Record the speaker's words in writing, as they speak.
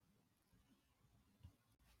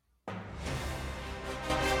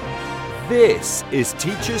This is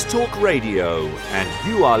Teachers Talk Radio, and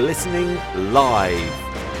you are listening live.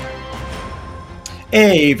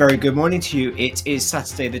 A very good morning to you. It is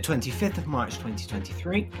Saturday the 25th of March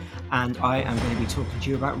 2023, and I am going to be talking to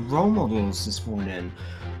you about role models this morning.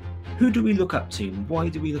 Who do we look up to? Why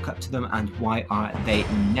do we look up to them, and why are they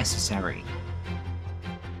necessary?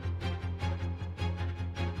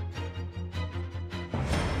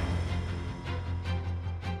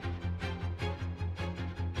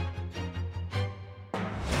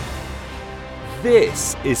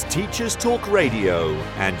 This is Teachers Talk Radio,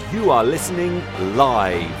 and you are listening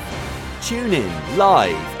live. Tune in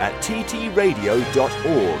live at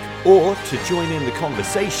ttradio.org, or to join in the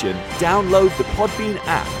conversation, download the Podbean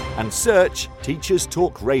app and search Teachers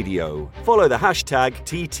Talk Radio. Follow the hashtag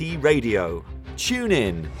TTRadio. Tune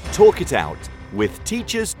in, talk it out with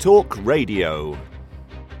Teachers Talk Radio.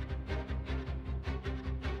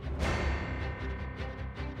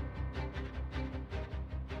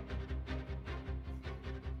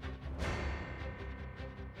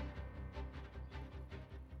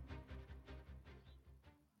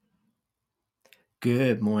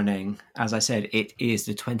 Good morning. As I said, it is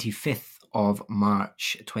the 25th of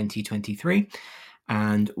March 2023,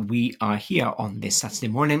 and we are here on this Saturday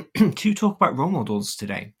morning to talk about role models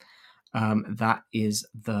today. That is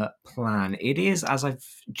the plan. It is, as I've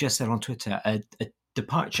just said on Twitter, a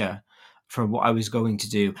departure from what I was going to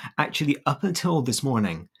do. Actually, up until this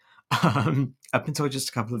morning, up until just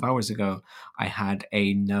a couple of hours ago, I had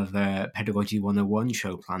another Pedagogy 101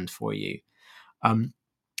 show planned for you.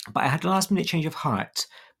 But I had a last minute change of heart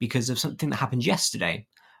because of something that happened yesterday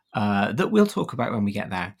that we'll talk about when we get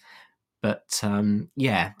there. But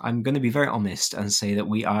yeah, I'm going to be very honest and say that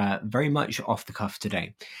we are very much off the cuff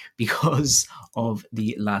today because of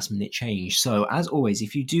the last minute change. So as always,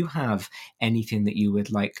 if you do have anything that you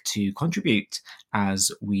would like to contribute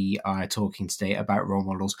as we are talking today about role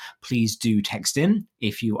models, please do text in.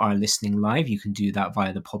 If you are listening live, you can do that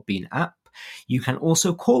via the Podbean app. You can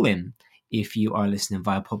also call in. If you are listening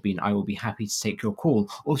via Podbean, I will be happy to take your call.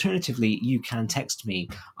 Alternatively, you can text me.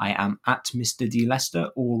 I am at Mr. D. Lester,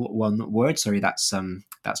 all one word. Sorry, that's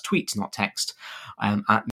tweet, not text. I am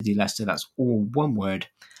at Mr. D. Lester, that's all one word.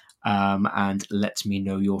 And let me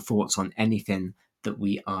know your thoughts on anything that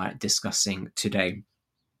we are discussing today.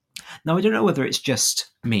 Now, I don't know whether it's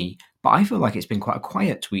just me, but I feel like it's been quite a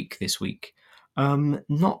quiet week this week.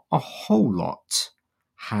 Not a whole lot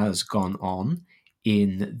has gone on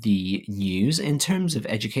in the news. In terms of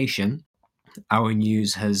education, our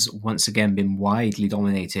news has once again been widely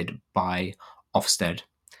dominated by Ofsted.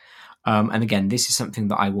 And again, this is something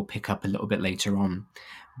that I will pick up a little bit later on.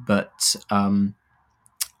 But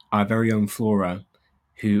our very own Flora,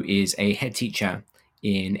 who is a head teacher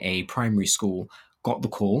in a primary school, got the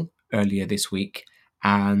call earlier this week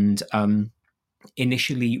and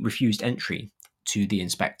initially refused entry to the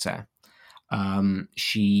inspector.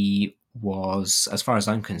 She was, as far as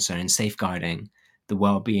I'm concerned, safeguarding the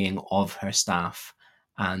well-being of her staff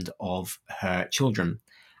and of her children.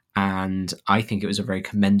 And I think it was a very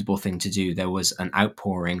commendable thing to do. There was an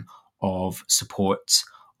outpouring of support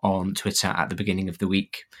on Twitter at the beginning of the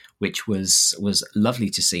week, which was lovely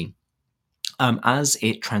to see. As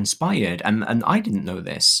it transpired, and I didn't know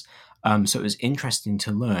this, so it was interesting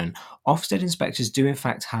to learn, Ofsted inspectors do in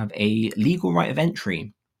fact have a legal right of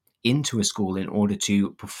entry into a school in order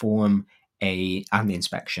to perform an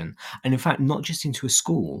inspection. And in fact, not just into a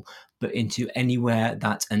school, but into anywhere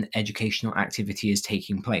that an educational activity is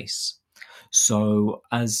taking place. So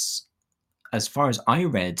as far as I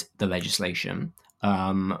read the legislation,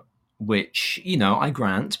 which, I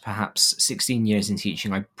grant, perhaps 16 years in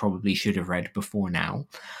teaching, I probably should have read before now.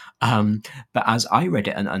 But as I read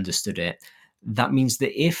it and understood it, that means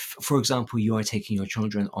that if, for example, you are taking your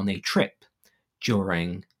children on a trip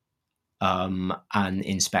during an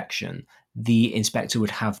inspection, the inspector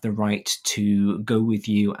would have the right to go with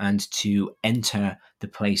you and to enter the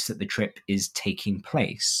place that the trip is taking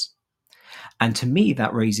place. And to me,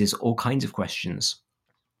 that raises all kinds of questions,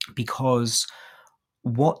 because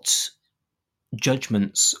what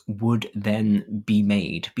judgments would then be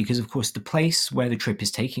made? Because, of course, the place where the trip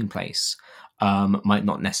is taking place might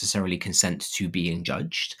not necessarily consent to being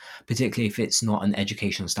judged, particularly if it's not an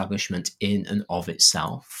educational establishment in and of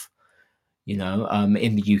itself. In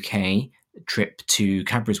the UK, trip to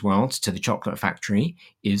Cadbury's World, to the chocolate factory,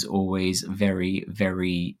 is always very,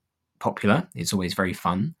 very popular. It's always very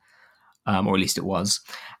fun, or at least it was.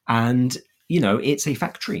 And, it's a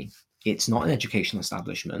factory. It's not an educational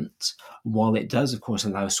establishment, while it does, of course,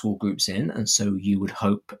 allow school groups in. And so you would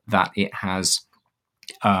hope that it has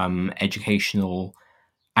educational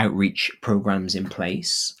outreach programs in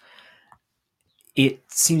place. it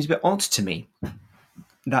seems a bit odd to me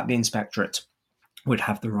that the inspectorate would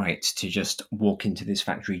have the right to just walk into this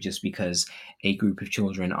factory just because a group of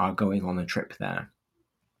children are going on a trip there.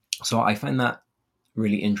 So I find that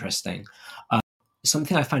really interesting.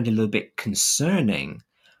 Something I find a little bit concerning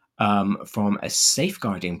from a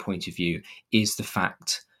safeguarding point of view is the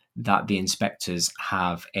fact that the inspectors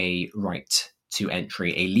have a right to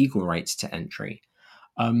entry, a legal right to entry.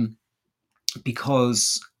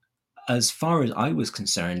 Because as far as I was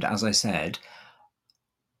concerned, as I said,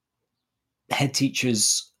 head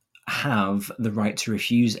teachers have the right to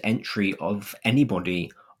refuse entry of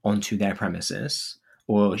anybody onto their premises,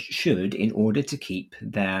 or should, in order to keep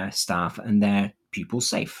their staff and their pupils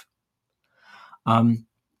safe. And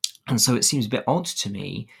so it seems a bit odd to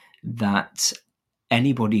me that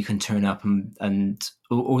anybody can turn up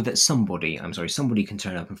or that somebody can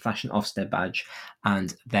turn up and flash an Ofsted badge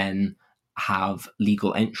and then have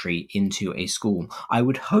legal entry into a school. I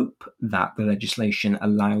would hope that the legislation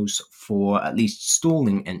allows for at least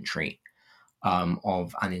stalling entry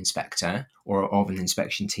of an inspector or of an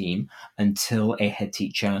inspection team until a head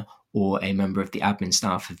teacher or a member of the admin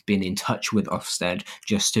staff have been in touch with Ofsted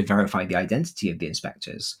just to verify the identity of the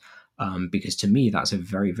inspectors. Because to me, that's a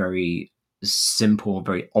very, very simple,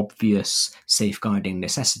 very obvious safeguarding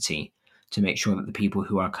necessity to make sure that the people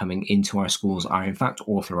who are coming into our schools are in fact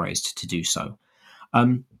authorized to do so.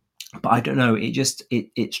 But I don't know,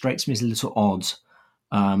 it strikes me as a little odd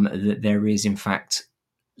that there is in fact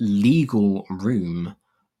legal room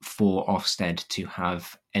for Ofsted to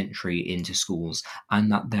have entry into schools,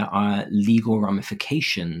 and that there are legal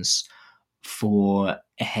ramifications for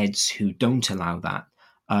heads who don't allow that,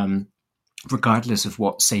 regardless of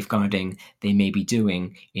what safeguarding they may be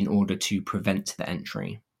doing in order to prevent the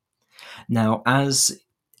entry. Now, as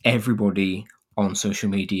everybody on social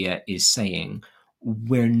media is saying,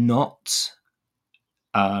 we're not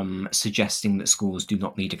suggesting that schools do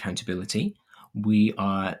not need accountability. We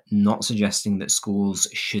are not suggesting that schools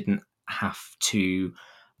shouldn't have to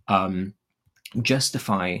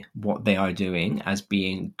justify what they are doing as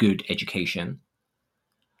being good education.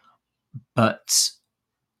 But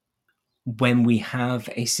when we have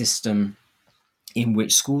a system in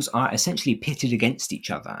which schools are essentially pitted against each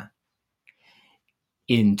other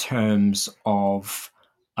in terms of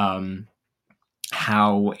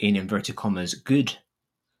how, in inverted commas, good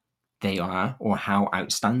they are or how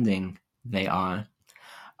outstanding they are,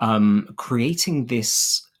 creating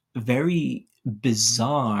this very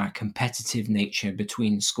bizarre competitive nature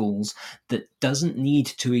between schools that doesn't need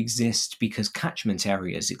to exist because catchment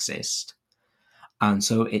areas exist. And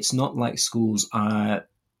so it's not like schools are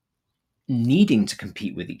needing to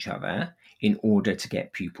compete with each other in order to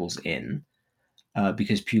get pupils in,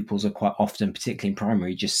 because pupils are quite often, particularly in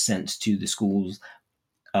primary, just sent to the schools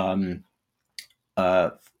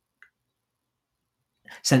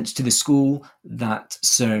sent to the school that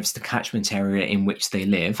serves the catchment area in which they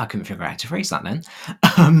live. I couldn't figure out how to phrase that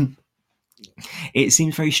then. It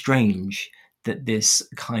seems very strange that this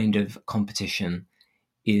kind of competition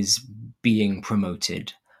is being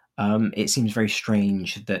promoted. It seems very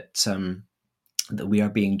strange that that we are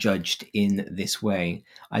being judged in this way.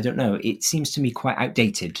 I don't know. It seems to me quite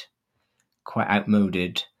outdated, quite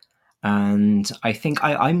outmoded, and I think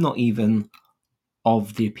I'm not even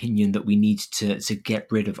of the opinion that we need to get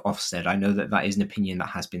rid of Ofsted. I know that that is an opinion that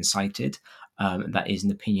has been cited. That is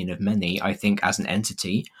an opinion of many. I think as an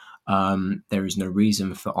entity, there is no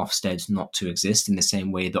reason for Ofsted not to exist in the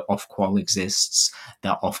same way that Ofqual exists,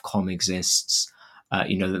 that Ofcom exists. That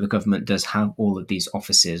the government does have all of these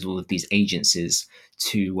offices, all of these agencies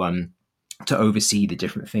to oversee the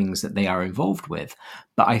different things that they are involved with.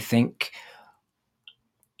 But I think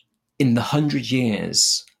in the 100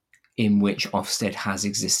 years in which Ofsted has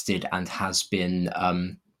existed and has been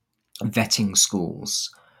vetting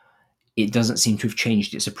schools, it doesn't seem to have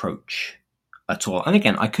changed its approach at all. And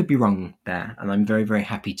again, I could be wrong there, and I'm very, very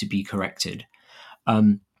happy to be corrected.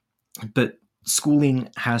 But schooling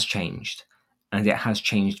has changed, and it has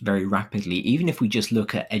changed very rapidly. Even if we just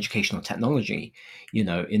look at educational technology,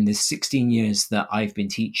 in the 16 years that I've been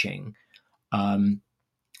teaching,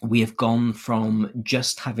 we have gone from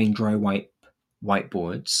just having dry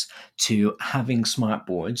whiteboards to having smart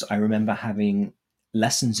boards. I remember having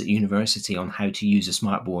lessons at university on how to use a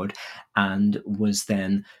smart board, and was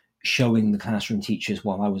then showing the classroom teachers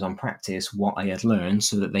while I was on practice what I had learned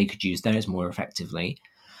so that they could use theirs more effectively.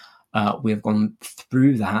 We've gone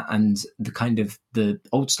through that, and the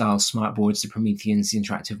old style smart boards, the Prometheans, the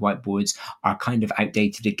interactive whiteboards, are kind of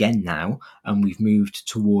outdated again now, and we've moved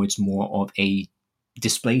towards more of a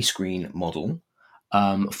display screen model,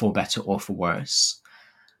 for better or for worse.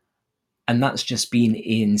 And that's just been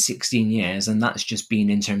in 16 years, and that's just been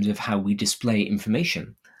in terms of how we display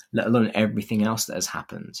information, let alone everything else that has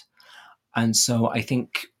happened. And so I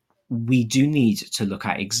think we do need to look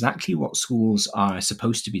at exactly what schools are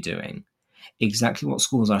supposed to be doing, exactly what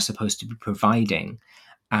schools are supposed to be providing,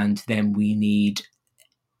 and then we need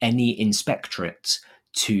any inspectorate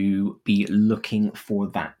to be looking for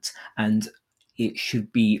that. And it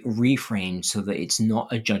should be reframed so that it's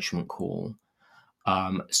not a judgment call,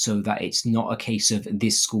 so that it's not a case of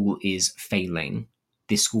this school is failing,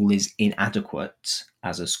 this school is inadequate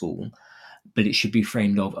as a school, but it should be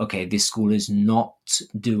framed of, okay, this school is not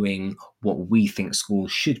doing what we think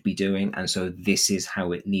schools should be doing, and so this is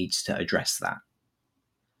how it needs to address that.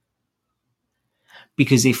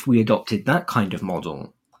 Because if we adopted that kind of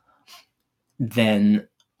model, then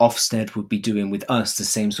Ofsted would be doing with us the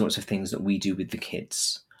same sorts of things that we do with the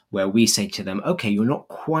kids, where we say to them, okay, you're not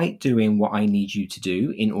quite doing what I need you to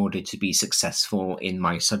do in order to be successful in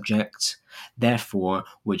my subject. Therefore,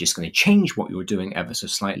 we're just going to change what you're doing ever so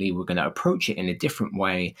slightly. We're going to approach it in a different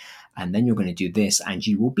way. And then you're going to do this and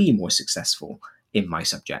you will be more successful in my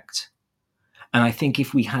subject. And I think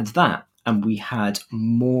if we had that and we had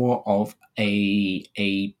more of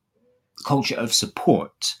a culture of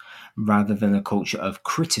support rather than a culture of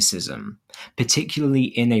criticism, particularly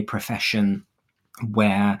in a profession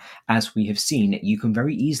where, as we have seen, you can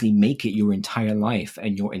very easily make it your entire life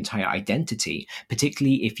and your entire identity,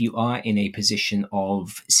 particularly if you are in a position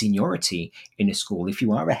of seniority in a school, if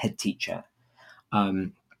you are a head teacher.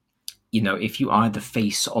 If you are the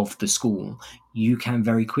face of the school, you can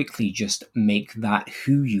very quickly just make that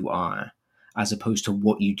who you are, as opposed to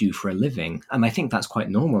what you do for a living. And I think that's quite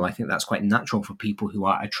normal. I think that's quite natural for people who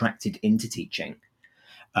are attracted into teaching,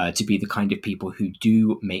 to be the kind of people who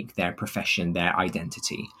do make their profession their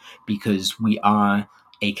identity, because we are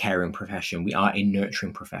a caring profession, we are a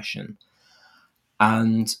nurturing profession.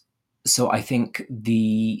 And so I think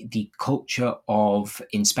the culture of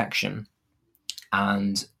inspection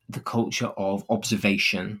and the culture of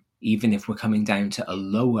observation, even if we're coming down to a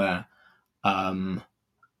lower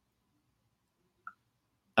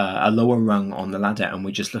rung on the ladder and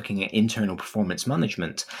we're just looking at internal performance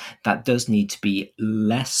management, that does need to be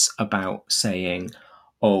less about saying,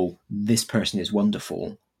 oh, this person is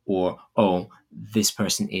wonderful, or oh, this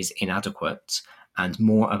person is inadequate, and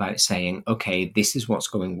more about saying, okay, this is what's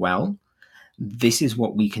going well, this is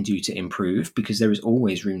what we can do to improve, because there is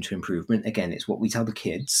always room to improvement. Again, it's what we tell the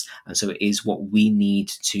kids, and so it is what we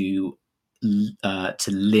need to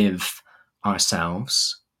live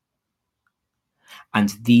ourselves. And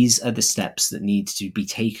these are the steps that need to be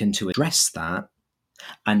taken to address that.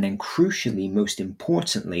 And then crucially, most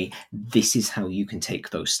importantly, this is how you can take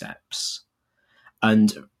those steps.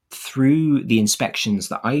 And through the inspections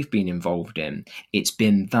that I've been involved in, it's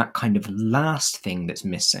been that kind of last thing that's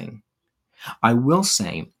missing. I will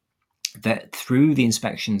say that through the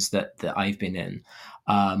inspections that I've been in,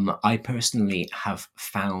 I personally have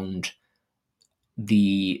found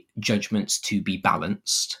the judgments to be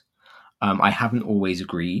balanced. I haven't always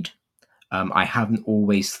agreed. I haven't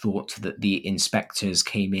always thought that the inspectors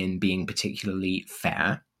came in being particularly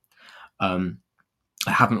fair. I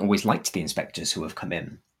haven't always liked the inspectors who have come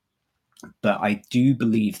in. But I do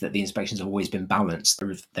believe that the inspections have always been balanced.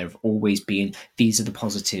 There have always been, these are the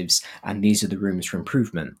positives and these are the rooms for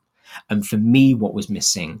improvement. And for me, what was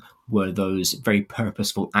missing were those very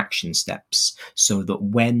purposeful action steps, so that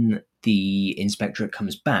when the inspectorate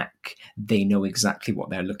comes back, they know exactly what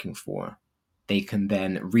they're looking for. They can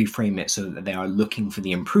then reframe it so that they are looking for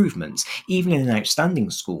the improvements. Even in an outstanding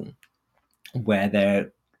school, where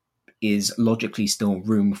there is logically still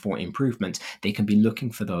room for improvement, they can be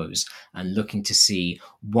looking for those and looking to see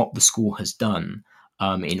what the school has done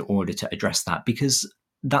in order to address that, because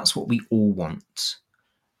that's what we all want.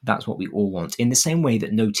 That's what we all want. In the same way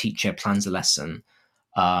that no teacher plans a lesson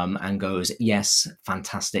and goes, yes,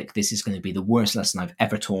 fantastic, this is going to be the worst lesson I've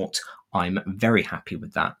ever taught, I'm very happy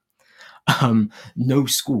with that. No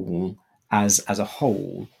school as a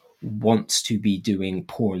whole wants to be doing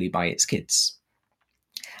poorly by its kids.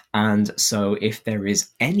 And so if there is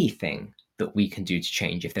anything that we can do to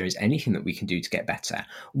change, if there is anything that we can do to get better,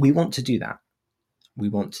 we want to do that. We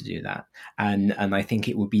want to do that. And I think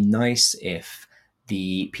it would be nice if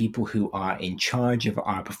the people who are in charge of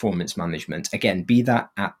our performance management, again, be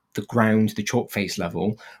that at the ground, the chalk face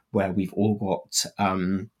level, where we've all got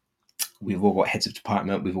heads of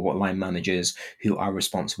department, we've all got line managers who are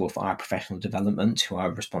responsible for our professional development, who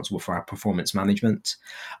are responsible for our performance management.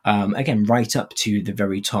 Again, right up to the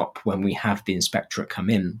very top when we have the inspectorate come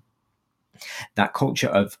in. That culture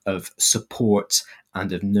of support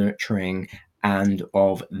and of nurturing and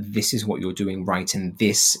of this is what you're doing right, and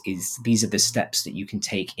these are the steps that you can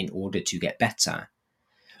take in order to get better,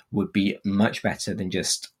 would be much better than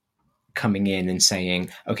just coming in and saying,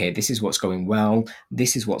 okay, this is what's going well,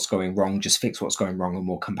 this is what's going wrong, just fix what's going wrong and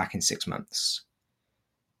we'll come back in 6 months.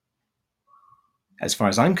 As far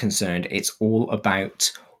as I'm concerned, it's all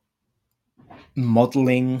about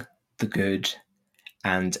modeling the good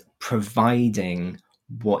and providing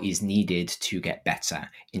what is needed to get better,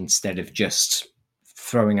 instead of just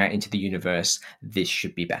throwing out into the universe, this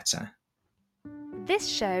should be better. This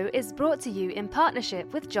show is brought to you in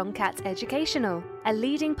partnership with John Catt Educational, a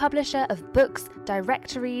leading publisher of books,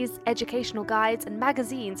 directories, educational guides and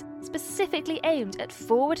magazines specifically aimed at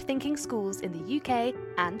forward-thinking schools in the UK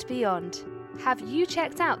and beyond. Have you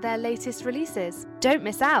checked out their latest releases? Don't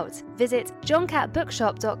miss out! Visit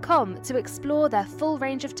johncattbookshop.com to explore their full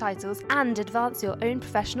range of titles and advance your own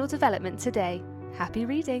professional development today. Happy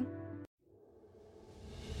reading!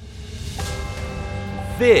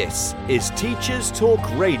 This is Teachers Talk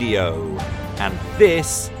Radio, and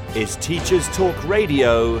this is Teachers Talk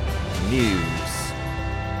Radio News.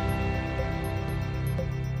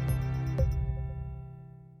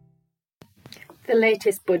 The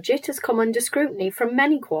latest budget has come under scrutiny from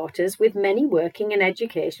many quarters, with many working in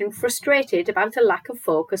education frustrated about a lack of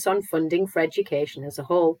focus on funding for education as a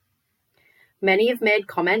whole. Many have made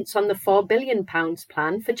comments on the £4 billion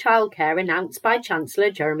plan for childcare announced by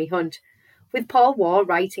Chancellor Jeremy Hunt, with Paul Waugh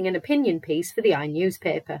writing an opinion piece for the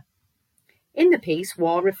newspaper. In the piece,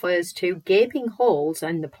 Waugh refers to gaping holes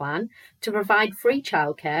in the plan to provide free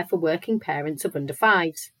childcare for working parents of under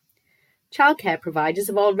fives. Childcare providers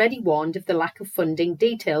have already warned of the lack of funding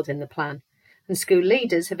detailed in the plan, and school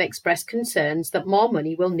leaders have expressed concerns that more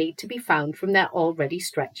money will need to be found from their already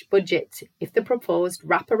stretched budgets if the proposed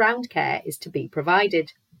wraparound care is to be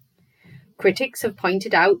provided. Critics have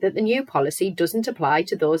pointed out that the new policy doesn't apply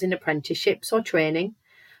to those in apprenticeships or training,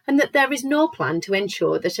 and that there is no plan to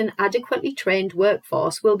ensure that an adequately trained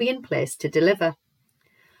workforce will be in place to deliver.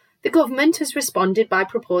 The government has responded by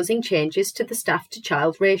proposing changes to the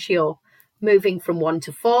staff-to-child ratio, moving from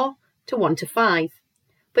 1:4 to 1:5,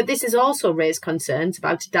 but this has also raised concerns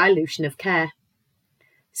about a dilution of care.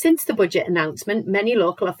 Since the budget announcement, many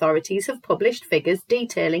local authorities have published figures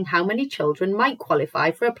detailing how many children might qualify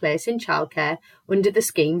for a place in childcare under the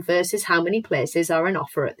scheme versus how many places are on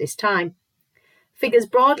offer at this time. Figures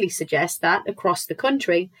broadly suggest that, across the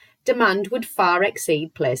country, demand would far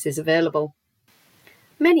exceed places available.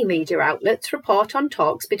 Many media outlets report on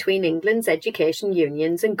talks between England's education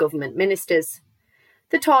unions and government ministers.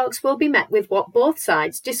 The talks will be met with what both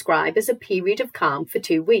sides describe as a period of calm for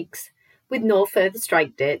 2 weeks, with no further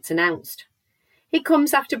strike dates announced. It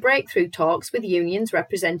comes after breakthrough talks with unions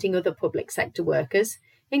representing other public sector workers,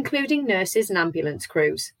 including nurses and ambulance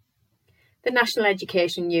crews. The National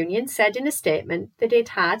Education Union said in a statement that it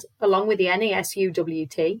had, along with the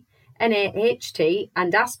NASUWT, NAHT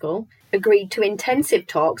and ASCL, agreed to intensive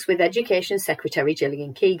talks with Education Secretary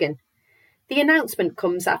Gillian Keegan. The announcement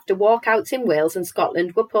comes after walkouts in Wales and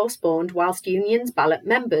Scotland were postponed whilst unions ballot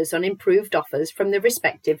members on improved offers from the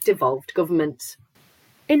respective devolved governments.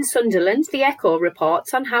 In Sunderland, the Echo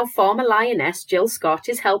reports on how former Lioness Jill Scott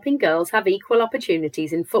is helping girls have equal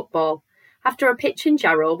opportunities in football, after a pitch in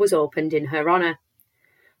Jarrow was opened in her honour.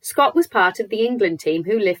 Scott was part of the England team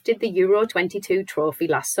who lifted the Euro 22 trophy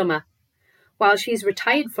last summer. While she's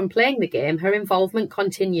retired from playing the game, her involvement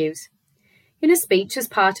continues. In a speech as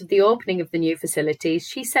part of the opening of the new facilities,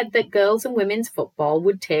 she said that girls and women's football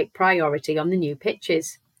would take priority on the new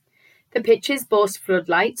pitches. The pitches boast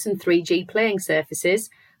floodlights and 3G playing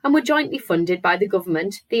surfaces and were jointly funded by the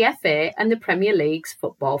government, the FA and the Premier League's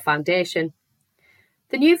Football Foundation.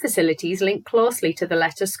 The new facilities link closely to the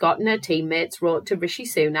letter Scott and her teammates wrote to Rishi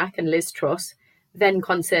Sunak and Liz Truss, then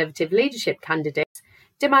Conservative leadership candidates,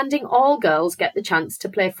 demanding all girls get the chance to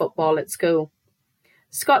play football at school.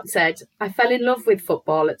 Scott said, "I fell in love with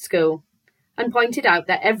football at school," and pointed out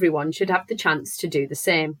that everyone should have the chance to do the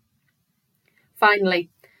same. Finally,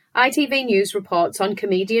 ITV News reports on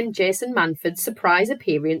comedian Jason Manford's surprise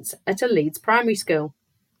appearance at a Leeds primary school.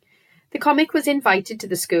 The comic was invited to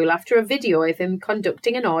the school after a video of him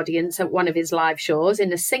conducting an audience at one of his live shows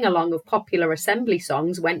in a sing-along of popular Assembly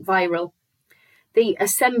songs went viral. The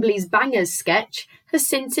Assembly's Bangers sketch has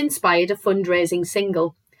since inspired a fundraising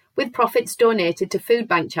single, with profits donated to food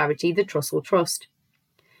bank charity the Trussell Trust.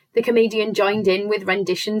 The comedian joined in with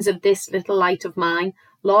renditions of This Little Light of Mine,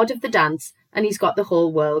 Lord of the Dance, and He's Got the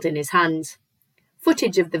Whole World in His Hands.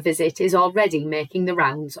 Footage of the visit is already making the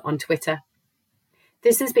rounds on Twitter.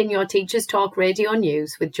 This has been your Teachers Talk Radio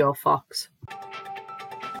News with Jo Fox.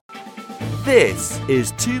 This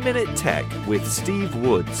is 2 Minute Tech with Steve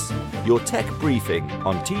Woods, your tech briefing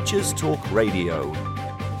on Teachers Talk Radio.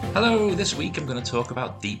 Hello, this week I'm going to talk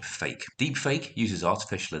about deepfake. Deepfake uses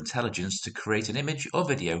artificial intelligence to create an image or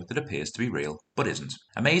video that appears to be real, but isn't.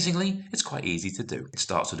 Amazingly, it's quite easy to do. It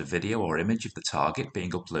starts with a video or image of the target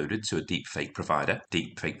being uploaded to a deepfake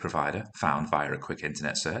provider found via a quick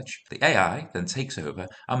internet search. The AI then takes over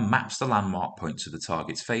and maps the landmark points of the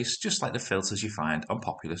target's face, just like the filters you find on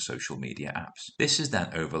popular social media apps. This is then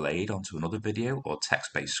overlaid onto another video or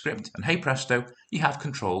text-based script, and hey presto, you have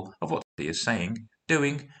control of what he is saying,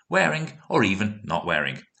 doing, wearing, or even not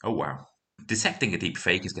wearing. Oh wow. Detecting a deep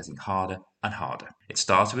fake is getting harder and harder. It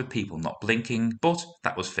started with people not blinking, but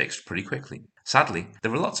that was fixed pretty quickly. Sadly,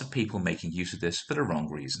 there are lots of people making use of this for the wrong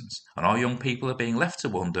reasons, and our young people are being left to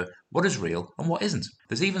wonder what is real and what isn't.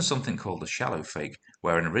 There's even something called a shallow fake,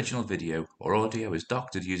 where an original video or audio is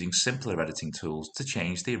doctored using simpler editing tools to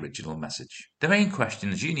change the original message. The main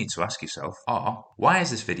questions you need to ask yourself are, why is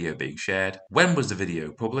this video being shared? When was the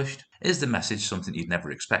video published? Is the message something you'd never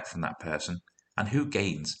expect from that person? And who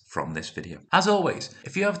gains from this video? As always,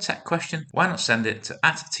 if you have a tech question, why not send it to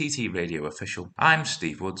 @TTRadioOfficial. I'm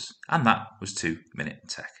Steve Woods, and that was 2 Minute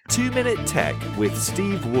Tech. 2 Minute Tech with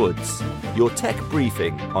Steve Woods, your tech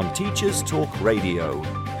briefing on Teachers Talk Radio.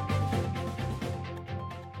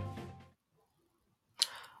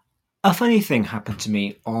 A funny thing happened to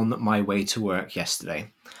me on my way to work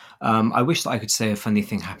yesterday. I wish that I could say a funny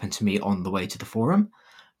thing happened to me on the way to the forum,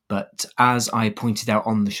 but as I pointed out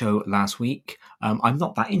on the show last week, I'm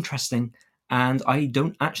not that interesting, and I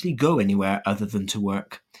don't actually go anywhere other than to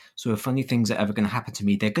work. So if funny things are ever going to happen to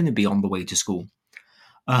me, they're going to be on the way to school.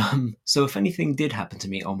 So if anything did happen to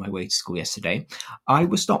me on my way to school yesterday, I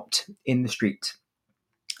was stopped in the street.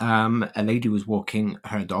 A lady was walking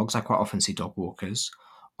her dogs. I quite often see dog walkers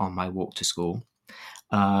on my walk to school.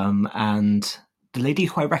 And the lady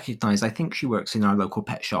who I recognised, I think she works in our local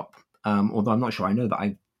pet shop, although I'm not sure. I know that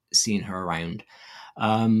I've seen her around.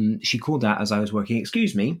 She called out as I was working,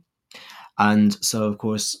 "Excuse me." And so, of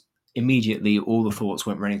course, immediately all the thoughts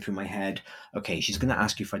went running through my head. Okay, she's going to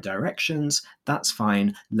ask you for directions. That's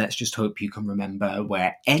fine. Let's just hope you can remember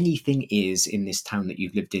where anything is in this town that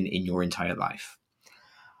you've lived in your entire life.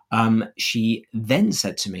 She then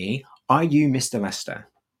said to me, "Are you Mr. Lester?"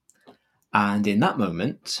 And in that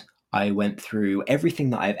moment, I went through everything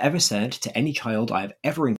that I've ever said to any child I've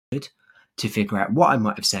ever encountered to figure out what I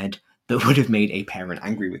might have said that would have made a parent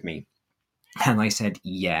angry with me. And I said,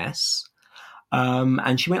 yes.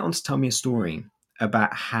 And she went on to tell me a story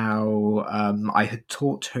about how I had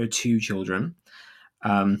taught her 2 children.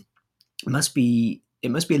 It must be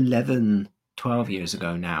 11, 12 years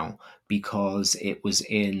ago now, because it was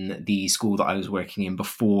in the school that I was working in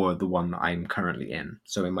before the one that I'm currently in,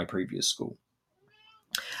 so in my previous school.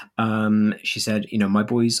 She said, my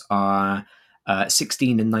boys are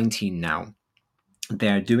 16 and 19 now.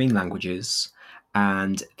 They're doing languages,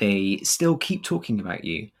 and they still keep talking about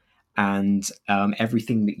you and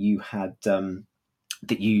everything that you had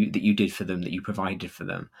that you did for them, that you provided for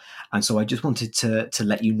them. And so I just wanted to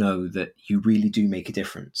let you know that you really do make a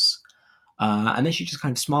difference. And then she just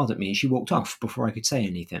kind of smiled at me and she walked off before I could say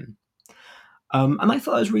anything. And I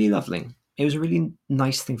thought it was really lovely. It was a really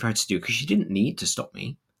nice thing for her to do, because she didn't need to stop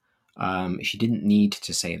me. She didn't need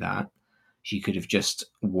to say that. She could have just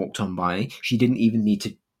walked on by. She didn't even need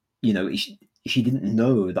to, she didn't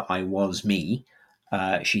know that I was me.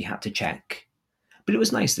 She had to check. But it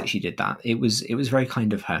was nice that she did that. It was very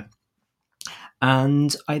kind of her.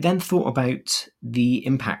 And I then thought about the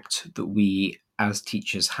impact that we as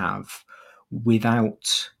teachers have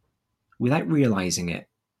without realizing it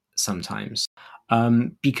sometimes.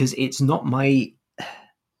 Because it's not my...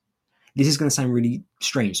 This is going to sound really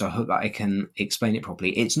strange, so I hope that I can explain it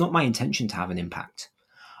properly. It's not my intention to have an impact.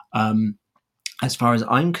 As far as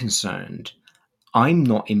I'm concerned, I'm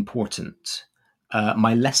not important.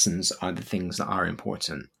 My lessons are the things that are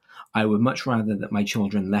important. I would much rather that my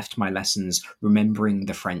children left my lessons remembering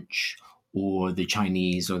the French or the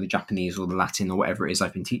Chinese or the Japanese or the Latin or whatever it is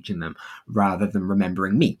I've been teaching them, rather than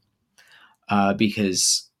remembering me.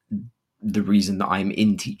 Because the reason that I'm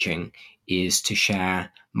in teaching is to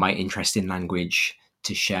share my interest in language,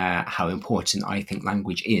 to share how important I think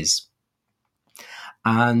language is.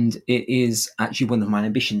 And it is actually one of my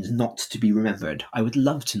ambitions not to be remembered. I would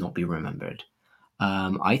love to not be remembered.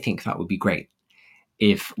 I think that would be great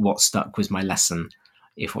if what stuck was my lesson,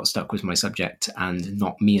 if what stuck was my subject and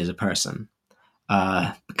not me as a person.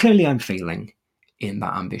 But clearly I'm failing in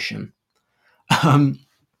that ambition.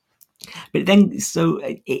 But then, so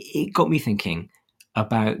it got me thinking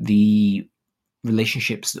about the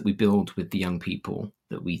relationships that we build with the young people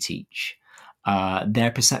that we teach.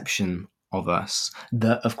 their perception of us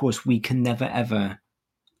that, of course, we can never, ever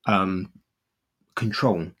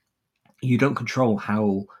control. You don't control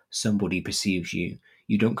how somebody perceives you.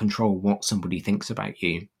 You don't control what somebody thinks about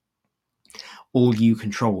you. All you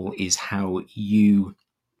control is how you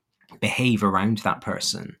behave around that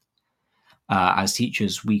person. As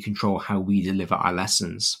teachers, we control how we deliver our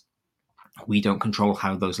lessons. We don't control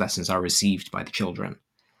how those lessons are received by the children.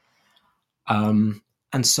 And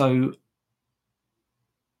so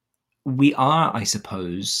we are, I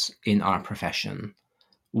suppose, in our profession,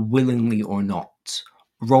 willingly or not,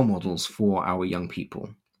 role models for our young people.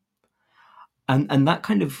 And that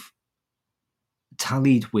kind of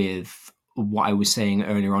tallied with what I was saying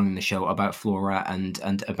earlier on in the show about Flora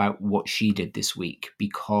and about what she did this week,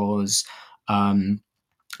 because I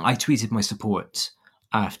tweeted my support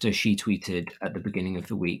after she tweeted at the beginning of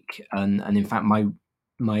the week. And in fact,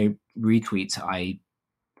 my retweet, I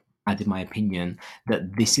added my opinion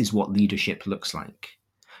that this is what leadership looks like.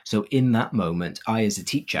 So in that moment, I, as a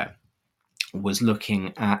teacher, was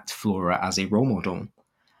looking at Flora as a role model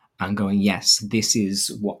and going, yes, this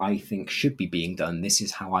is what I think should be being done. This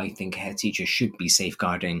is how I think a head teacher should be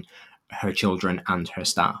safeguarding her children and her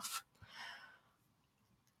staff.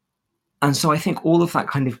 And so I think all of that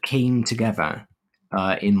kind of came together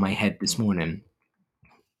in my head this morning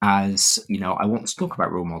as, I want to talk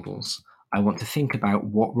about role models. I want to think about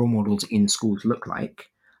what role models in schools look like.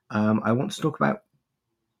 I want to talk about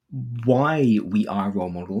why we are role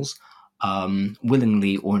models,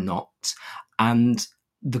 willingly or not, and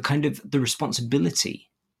the kind of the responsibility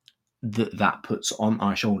that puts on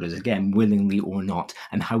our shoulders, again, willingly or not,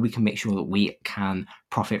 and how we can make sure that we can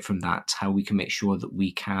profit from that, how we can make sure that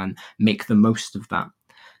we can make the most of that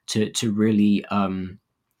to really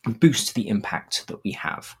boost the impact that we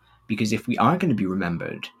have. Because if we are going to be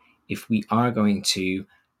remembered, if we are going to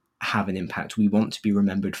have an impact, we want to be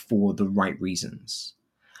remembered for the right reasons.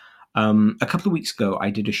 A couple of weeks ago,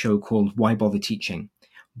 I did a show called Why Bother Teaching,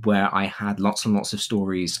 where I had lots and lots of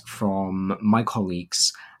stories from my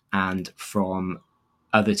colleagues and from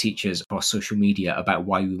other teachers across social media about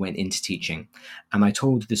why we went into teaching. And I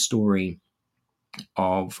told the story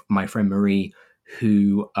of my friend Marie,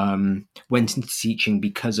 who went into teaching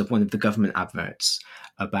because of one of the government adverts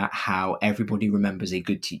about how everybody remembers a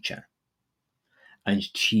good teacher. And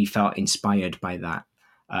she felt inspired by that.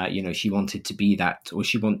 She wanted to be that, or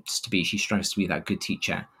she strives to be that good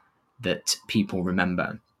teacher that people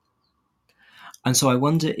remember. And so I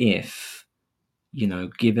wonder if,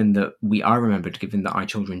 given that we are remembered, given that our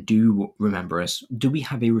children do remember us, do we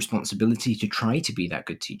have a responsibility to try to be that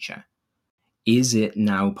good teacher? Is it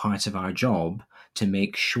now part of our job to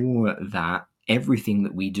make sure that everything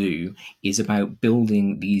that we do is about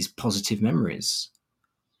building these positive memories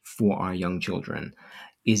for our young children?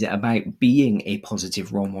 Is it about being a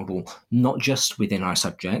positive role model, not just within our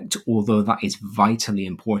subject, although that is vitally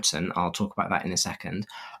important? I'll talk about that in a second,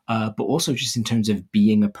 but also just in terms of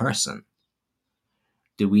being a person.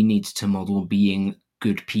 Do we need to model being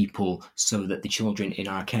good people so that the children in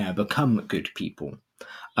our care become good people?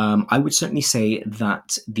 I would certainly say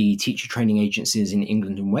that the teacher training agencies in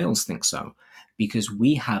England and Wales think so, because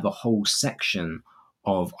we have a whole section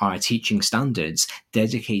of our teaching standards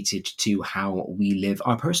dedicated to how we live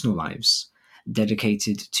our personal lives,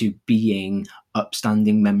 dedicated to being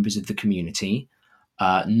upstanding members of the community,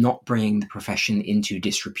 not bringing the profession into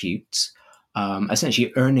disrepute,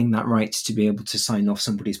 essentially earning that right to be able to sign off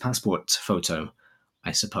somebody's passport photo,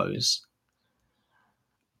 I suppose.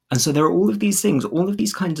 And so there are all of these things, all of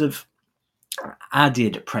these kinds of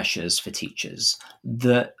added pressures for teachers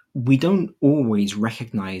that we don't always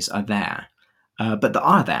recognize are there, but that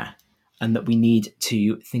are there and that we need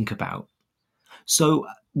to think about. So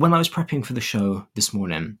when I was prepping for the show this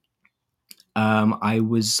morning, I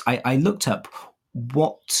looked up,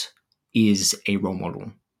 what is a role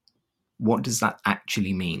model? What does that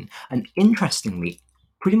actually mean? And interestingly,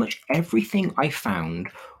 pretty much everything I found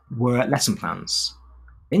were lesson plans.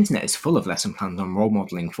 The internet is full of lesson plans on role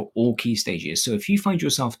modeling for all key stages. So if you find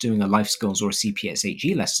yourself doing a life skills or a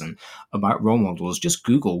CPSHE lesson about role models, just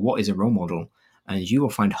Google what is a role model, and you will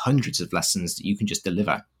find hundreds of lessons that you can just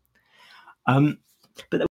deliver. But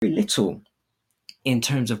there was very little in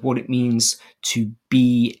terms of what it means to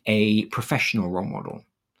be a professional role model,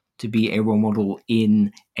 to be a role model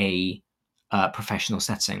in a professional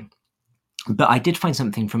setting. But I did find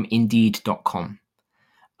something from Indeed.com.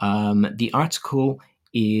 The article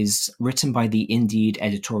is written by the Indeed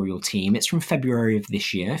editorial team. It's from February of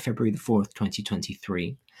this year, February the 4th,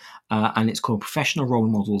 2023. And it's called Professional Role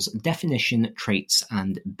Models, Definition, Traits,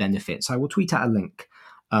 and Benefits. I will tweet out a link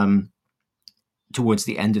towards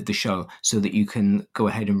the end of the show so that you can go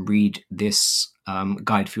ahead and read this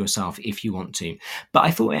guide for yourself if you want to. But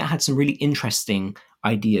I thought it had some really interesting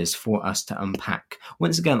ideas for us to unpack.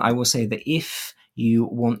 Once again, I will say that if you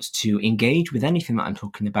want to engage with anything that I'm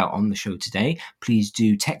talking about on the show today, please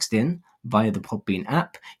do text in via the Podbean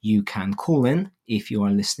app. You can call in if you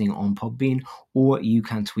are listening on Podbean, or you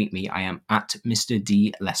can tweet me. I am at Mr.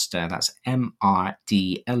 D Lester. That's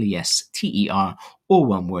MRDLESTER, all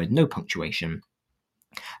one word, no punctuation.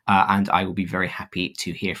 And I will be very happy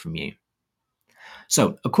to hear from you.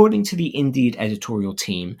 So, according to the Indeed editorial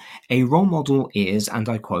team, a role model is, and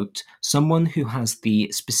I quote, someone who has the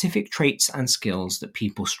specific traits and skills that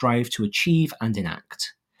people strive to achieve and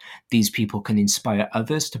enact. These people can inspire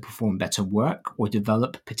others to perform better work or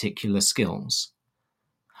develop particular skills.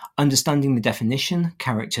 Understanding the definition,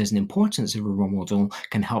 characters, and importance of a role model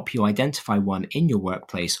can help you identify one in your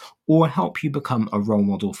workplace or help you become a role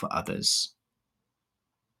model for others.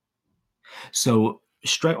 So,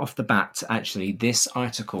 straight off the bat, actually, this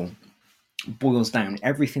article boils down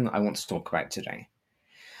everything that I want to talk about today.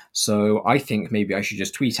 So I think maybe I should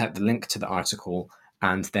just tweet out the link to the article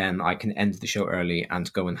and then I can end the show early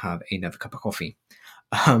and go and have another cup of coffee.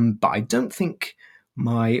 But I don't think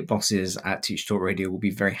my bosses at Teach Talk Radio will be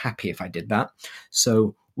very happy if I did that.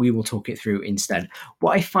 So we will talk it through instead.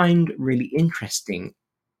 What I find really interesting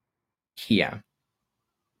here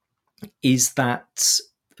is that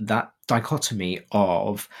dichotomy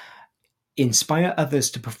of inspire others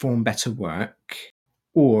to perform better work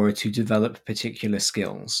or to develop particular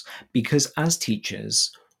skills, because as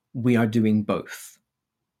teachers, we are doing both.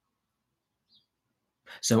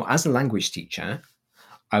 So as a language teacher,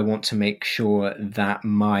 I want to make sure that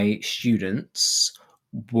my students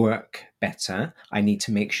work better. I need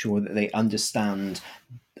to make sure that they understand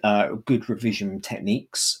good revision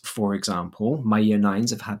techniques. For example, my year 9s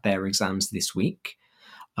have had their exams this week.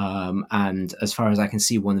 And as far as I can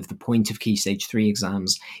see, one of the point of Key Stage 3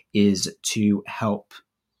 exams is to help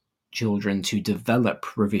children to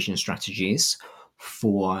develop revision strategies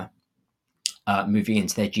for moving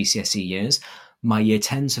into their GCSE years. My year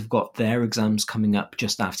 10s have got their exams coming up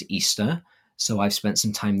just after Easter. So I've spent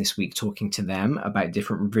some time this week talking to them about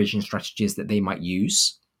different revision strategies that they might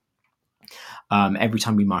use. Every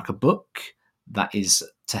time we mark a book, that is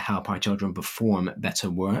to help our children perform better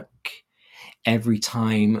work. Every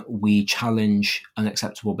time we challenge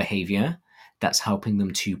unacceptable behavior, that's helping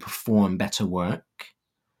them to perform better work.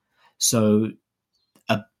 So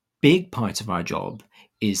a big part of our job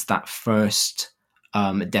is that first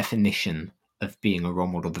definition of being a role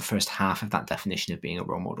model, the first half of that definition of being a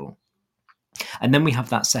role model. And then we have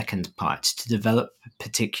that second part to develop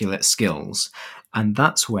particular skills. And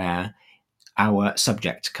that's where our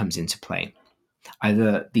subject comes into play.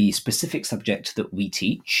 Either the specific subject that we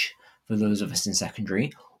teach for those of us in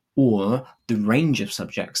secondary, or the range of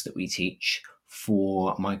subjects that we teach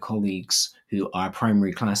for my colleagues who are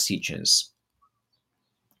primary class teachers.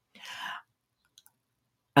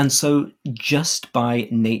 And so just by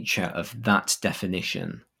nature of that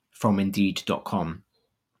definition from Indeed.com,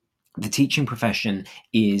 the teaching profession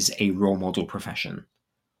is a role model profession.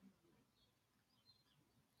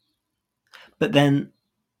 But then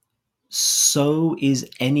so is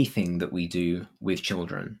anything that we do with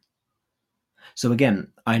children. So again,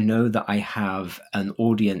 I know that I have an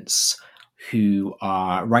audience who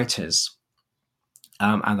are writers,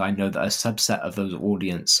 and I know that a subset of those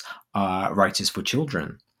audience are writers for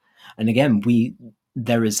children. And again,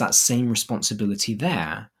 there is that same responsibility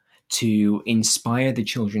there to inspire the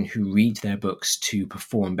children who read their books to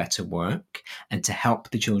perform better work and to help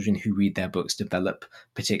the children who read their books develop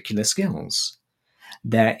particular skills.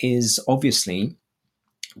 There is obviously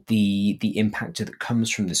the impact that comes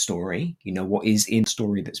from the story, what is in the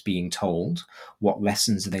story that's being told, what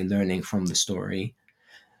lessons are they learning from the story.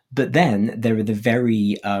 But then there are the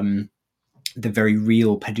very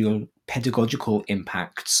real pedagogical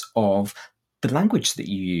impacts of the language that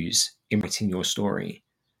you use in writing your story,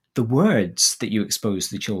 the words that you expose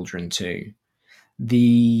the children to,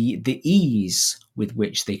 the ease with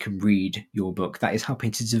which they can read your book that is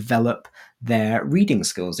helping to develop their reading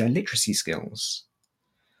skills, their literacy skills.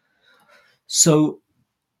 So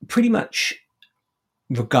pretty much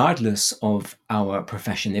regardless of our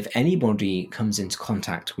profession, if anybody comes into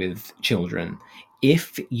contact with children,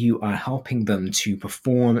 if you are helping them to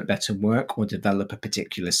perform better work or develop a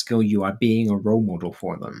particular skill, you are being a role model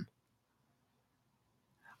for them.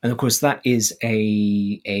 And of course, that is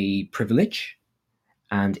a privilege,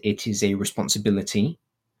 and it is a responsibility,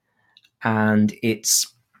 and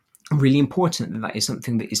it's really important that that is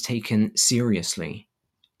something that is taken seriously,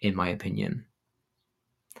 in my opinion.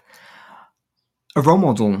 A role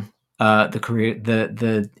model,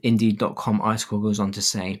 the Indeed.com article goes on to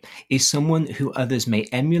say, is someone who others may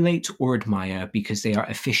emulate or admire because they are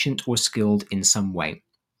efficient or skilled in some way.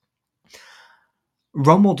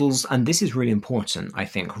 Role models, and this is really important, I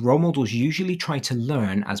think, role models usually try to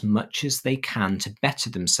learn as much as they can to better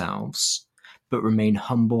themselves, but remain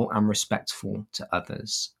humble and respectful to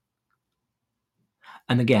others.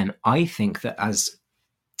 And again, I think that as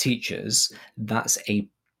teachers, that's a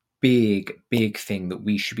big thing that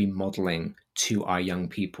we should be modeling to our young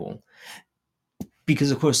people.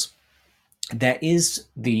 Because, of course, there is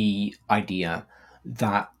the idea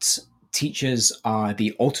that teachers are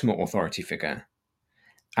the ultimate authority figure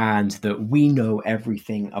and that we know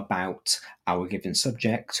everything about our given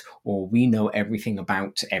subject, or we know everything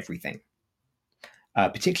about everything.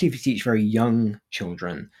 Particularly if you teach very young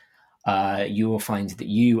children, you will find that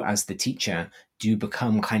you, as the teacher, do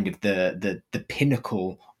become kind of the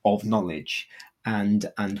pinnacle of knowledge, and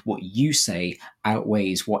what you say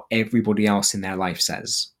outweighs what everybody else in their life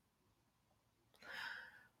says.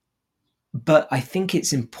 But I think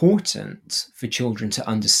it's important for children to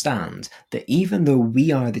understand that even though we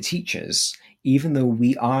are the teachers, even though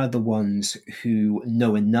we are the ones who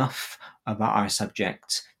know enough about our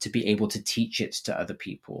subject to be able to teach it to other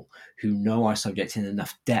people, who know our subject in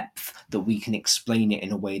enough depth that we can explain it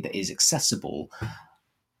in a way that is accessible,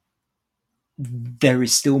 there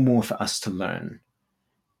is still more for us to learn.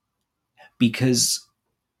 Because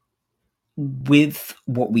with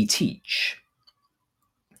what we teach,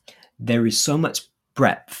 there is so much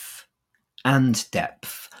breadth and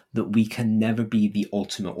depth that we can never be the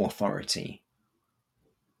ultimate authority.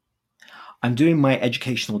 I'm doing my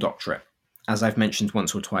educational doctorate, as I've mentioned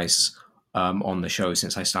once or twice on the show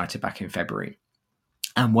since I started back in February.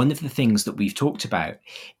 And one of the things that we've talked about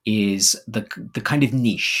is the kind of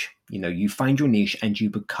niche. You know, you find your niche and you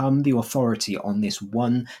become the authority on this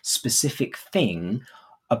one specific thing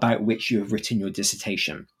about which you have written your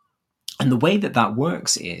dissertation. And the way that that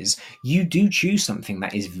works is you do choose something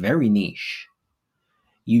that is very niche.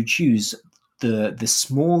 You choose the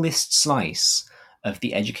smallest slice of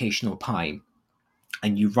the educational pie,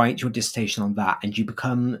 and you write your dissertation on that, and you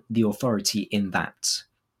become the authority in that.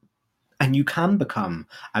 And you can become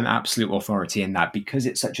an absolute authority in that because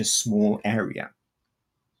it's such a small area.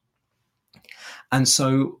 And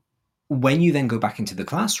so when you then go back into the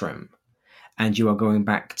classroom and you are going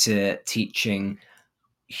back to teaching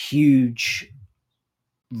huge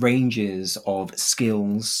ranges of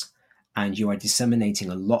skills and you are disseminating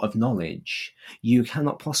a lot of knowledge, you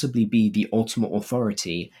cannot possibly be the ultimate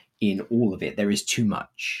authority in all of it. There is too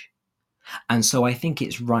much. And so I think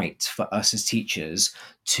it's right for us as teachers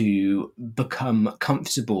to become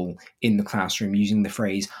comfortable in the classroom using the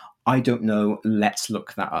phrase, I don't know, let's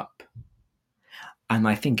look that up. And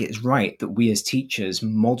I think it's right that we as teachers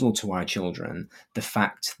model to our children the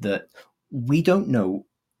fact that we don't know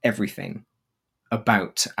everything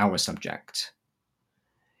about our subject.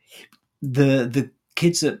 The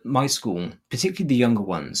kids at my school, particularly the younger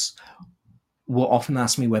ones, will often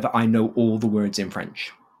ask me whether I know all the words in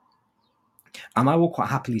French. And I will quite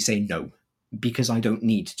happily say no, because I don't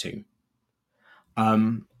need to.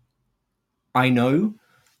 I know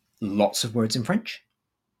lots of words in French.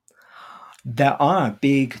 There are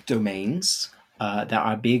big domains, there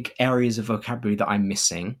are big areas of vocabulary that I'm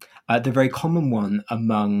missing. The very common one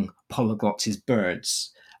among polyglots is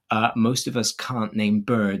birds. Most of us can't name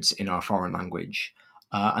birds in our foreign language.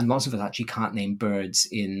 And lots of us actually can't name birds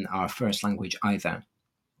in our first language either.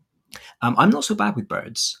 I'm not so bad with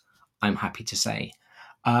birds, I'm happy to say.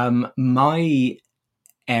 My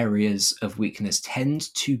areas of weakness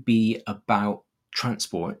tend to be about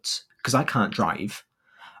transport, because I can't drive.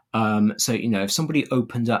 So, you know, if somebody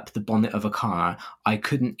opened up the bonnet of a car, I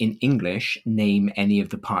couldn't in English name any of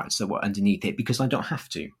the parts that were underneath it because I don't have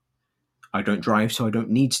to. I don't drive, so I don't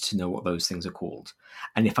need to know what those things are called.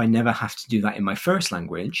 And if I never have to do that in my first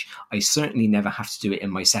language, I certainly never have to do it in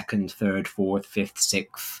my second, third, fourth, fifth,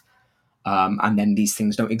 sixth. And then these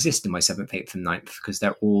things don't exist in my seventh, eighth, and ninth because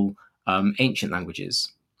they're all ancient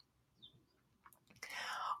languages.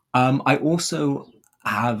 I also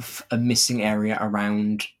have a missing area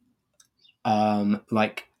around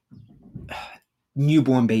like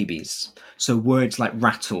newborn babies. So words like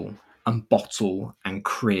rattle and bottle and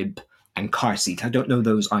crib and car seat. I don't know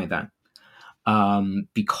those either.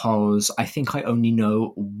 Because I think I only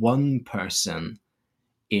know one person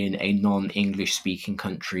in a non-English speaking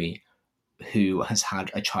country who has had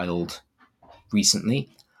a child recently.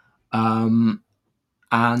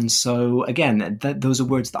 And so, again, those are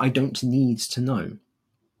words that I don't need to know.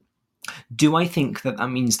 Do I think that that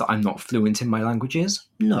means that I'm not fluent in my languages?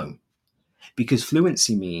 No. because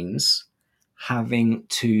fluency means having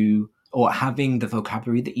the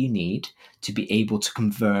vocabulary that you need to be able to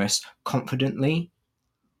converse confidently,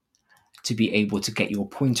 to be able to get your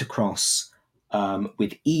point across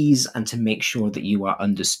with ease, and to make sure that you are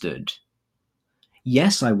understood.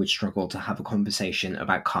 Yes, I would struggle to have a conversation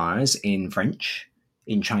about cars in French,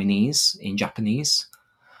 in Chinese, in Japanese,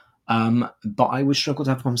 but I would struggle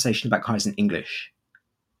to have a conversation about cars in English.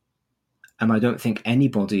 And I don't think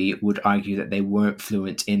anybody would argue that they weren't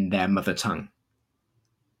fluent in their mother tongue.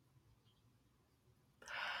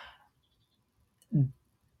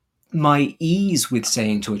 My ease with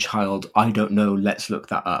saying to a child, I don't know, let's look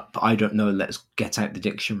that up. I don't know, let's get out the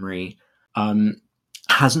dictionary,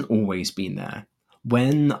 hasn't always been there.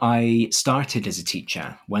 When I started as a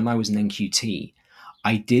teacher, when I was an NQT,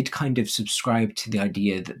 I did kind of subscribe to the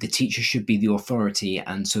idea that the teacher should be the authority,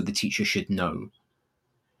 and so the teacher should know.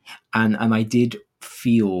 And I did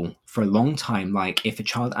feel for a long time like if a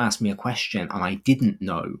child asked me a question and I didn't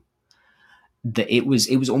know, that it was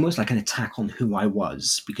almost like an attack on who I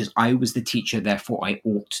was, because I was the teacher, therefore I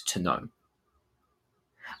ought to know.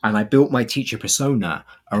 And I built my teacher persona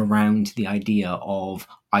around the idea of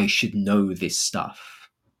I should know this stuff.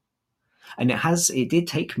 And it did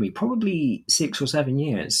take me probably 6 or 7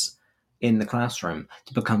 years in the classroom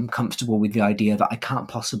to become comfortable with the idea that I can't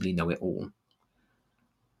possibly know it all.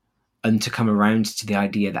 And to come around to the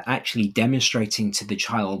idea that actually demonstrating to the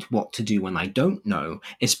child what to do when I don't know,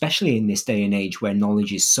 especially in this day and age where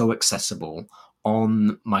knowledge is so accessible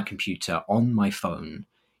on my computer, on my phone,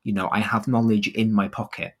 I have knowledge in my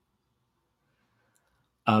pocket.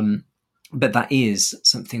 But that is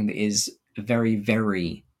something that is very,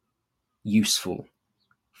 very useful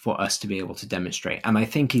for us to be able to demonstrate. And I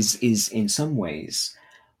think is in some ways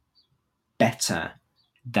better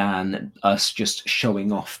than us just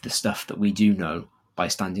showing off the stuff that we do know by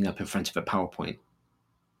standing up in front of a PowerPoint.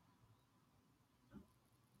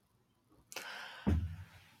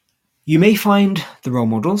 You may find the role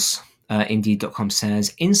models, Indeed.com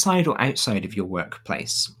says, inside or outside of your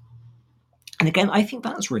workplace. And again, I think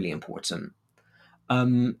that's really important.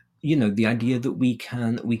 The idea that we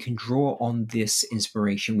can draw on this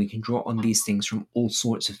inspiration, we can draw on these things from all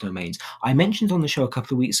sorts of domains. I mentioned on the show a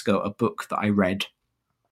couple of weeks ago a book that I read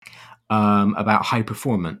about high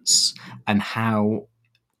performance, and how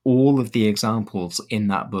all of the examples in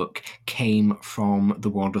that book came from the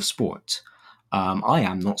world of sport. I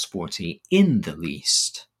am not sporty in the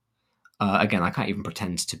least. Again, I can't even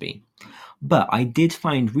pretend to be. But I did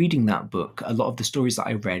find reading that book, a lot of the stories that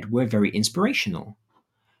I read were very inspirational,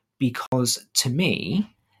 because to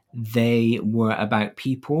me, they were about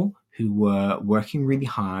people who were working really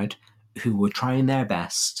hard, who were trying their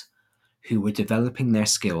best, who were developing their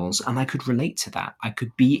skills, and I could relate to that. I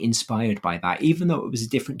could be inspired by that, even though it was a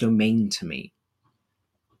different domain to me.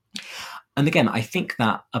 And again, I think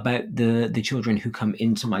that about the children who come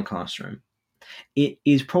into my classroom. It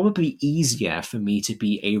is probably easier for me to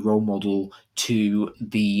be a role model to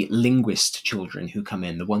the linguist children who come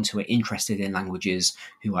in, the ones who are interested in languages,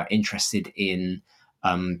 who are interested in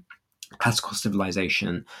classical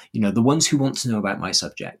civilization, the ones who want to know about my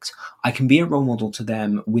subject. I can be a role model to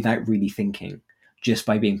them without really thinking, just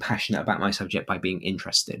by being passionate about my subject, by being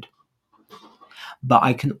interested. But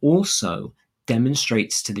I can also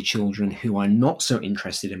demonstrate to the children who are not so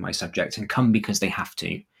interested in my subject and come because they have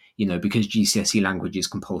to, because GCSE language is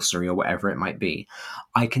compulsory or whatever it might be,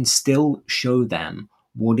 I can still show them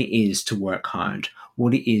what it is to work hard,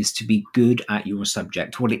 what it is to be good at your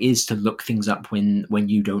subject, what it is to look things up when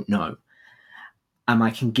you don't know. And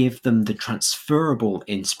I can give them the transferable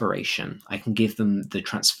inspiration. I can give them the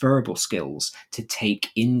transferable skills to take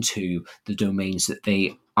into the domains that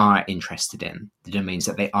they are interested in, the domains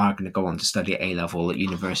that they are going to go on to study at A-level, at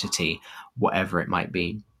university, whatever it might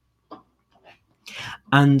be.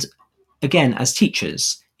 And again, as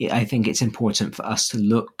teachers, I think it's important for us to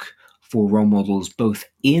look for role models both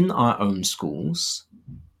in our own schools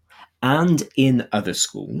and in other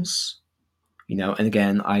schools. And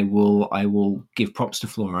again, I will give props to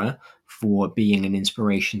Flora for being an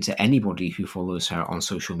inspiration to anybody who follows her on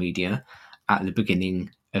social media at the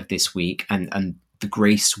beginning of this week, and the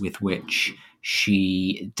grace with which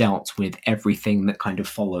she dealt with everything that kind of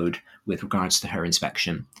followed with regards to her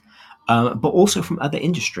inspection. But also from other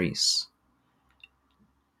industries.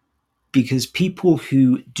 Because people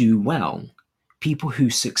who do well, people who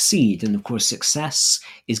succeed, and of course success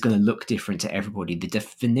is going to look different to everybody. The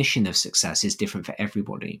definition of success is different for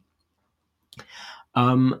everybody.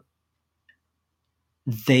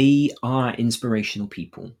 They are inspirational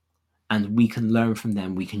people, and we can learn from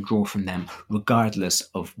them, we can draw from them, regardless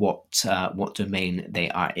of what domain they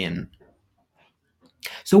are in.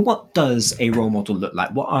 So what does a role model look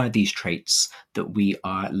like? What are these traits that we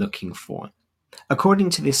are looking for? According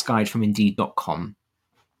to this guide from Indeed.com,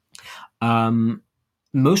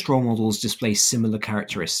 most role models display similar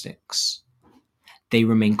characteristics. They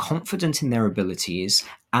remain confident in their abilities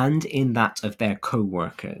and in that of their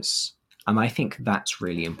co-workers. And I think that's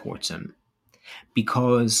really important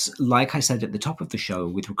because, like I said at the top of the show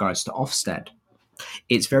with regards to Ofsted,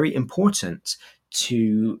 it's very important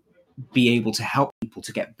to be able to help people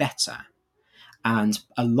to get better. And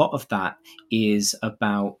a lot of that is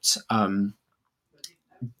about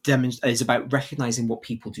recognizing what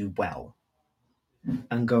people do well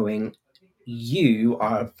and going, you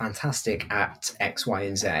are fantastic at X, Y,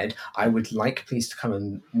 and Z. I would like please to come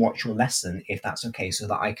and watch your lesson if that's okay, so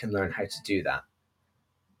that I can learn how to do that.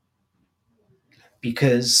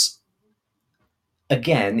 Because,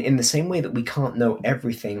 again, in the same way that we can't know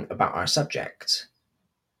everything about our subject,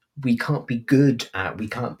 we can't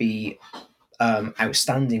be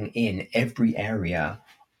outstanding in every area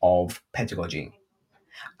of pedagogy.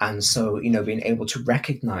 And so, being able to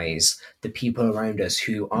recognize the people around us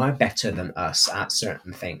who are better than us at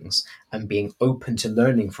certain things and being open to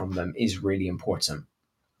learning from them is really important.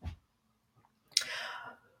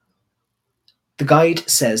 The guide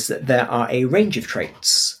says that there are a range of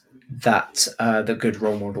traits that the good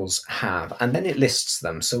role models have, and then it lists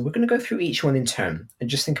them. So we're going to go through each one in turn and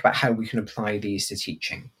just think about how we can apply these to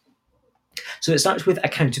teaching. So it starts with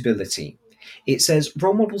accountability. It says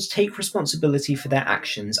role models take responsibility for their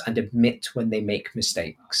actions and admit when they make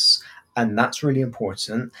mistakes. And that's really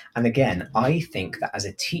important. And again, I think that as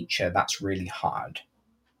a teacher, that's really hard.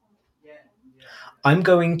 I'm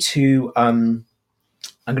going to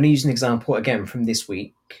use an example again from this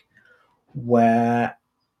week where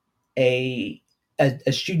a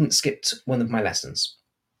student skipped one of my lessons.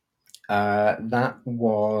 That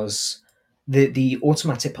was the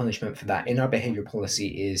automatic punishment for that in our behavior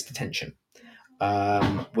policy is detention.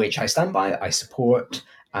 Which I stand by, I support,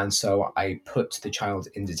 and so I put the child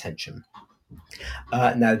in detention.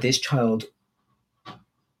 Now, this child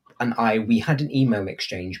and we had an email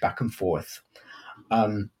exchange back and forth,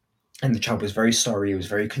 and the child was very sorry, he was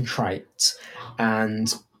very contrite,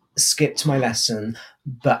 and skipped my lesson,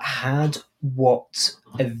 but had what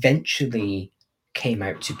eventually came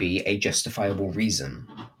out to be a justifiable reason.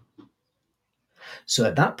 So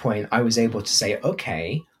at that point, I was able to say,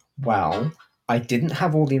 okay, well, I didn't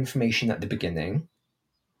have all the information at the beginning.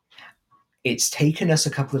 It's taken us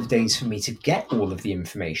a couple of days for me to get all of the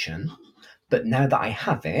information, but now that I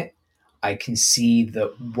have it, I can see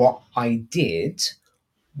that what I did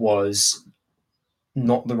was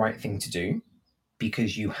not the right thing to do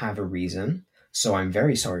because you have a reason. So I'm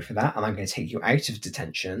very sorry for that, and I'm going to take you out of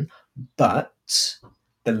detention. But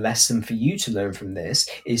the lesson for you to learn from this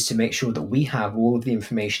is to make sure that we have all of the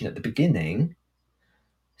information at the beginning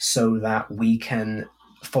so that we can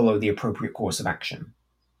follow the appropriate course of action.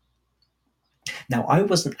 Now, I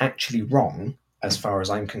wasn't actually wrong as far as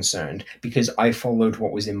I'm concerned because I followed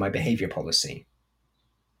what was in my behavior policy.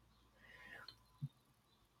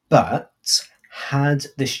 But had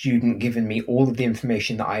the student given me all of the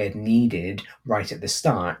information that I had needed right at the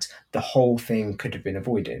start, the whole thing could have been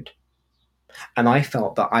avoided. And I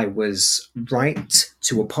felt that I was right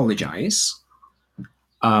to apologize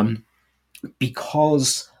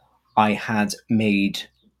because I had made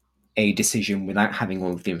a decision without having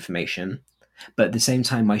all of the information. But at the same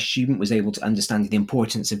time, my student was able to understand the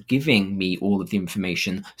importance of giving me all of the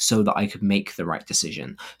information so that I could make the right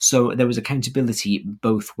decision. So there was accountability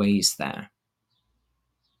both ways there.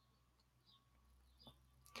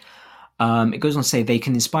 It goes on to say they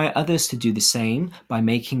can inspire others to do the same by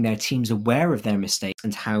making their teams aware of their mistakes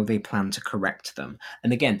and how they plan to correct them.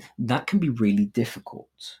 And again, that can be really difficult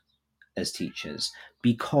as teachers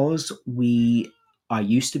because we are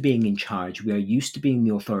used to being in charge. We are used to being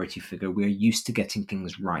the authority figure. We are used to getting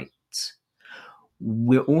things right.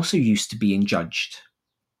 We're also used to being judged.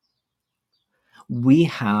 We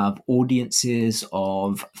have audiences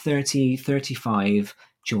of 30, 35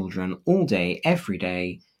 children all day, every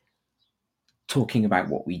day, talking about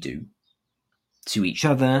what we do to each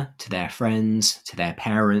other, to their friends, to their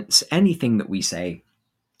parents. Anything that we say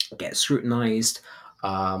gets scrutinized.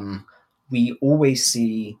 We always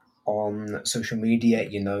see on social media,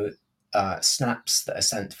 snaps that are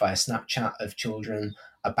sent via Snapchat of children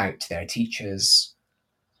about their teachers.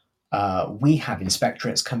 We have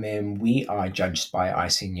inspectorates come in. We are judged by our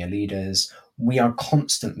senior leaders. We are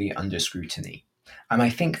constantly under scrutiny. And I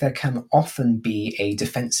think there can often be a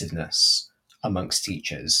defensiveness amongst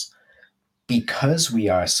teachers because we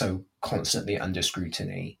are so constantly under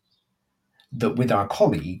scrutiny that with our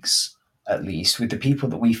colleagues, at least, with the people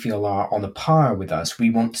that we feel are on a par with us, we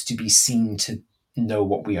want to be seen to know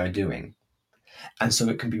what we are doing. And so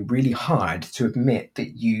it can be really hard to admit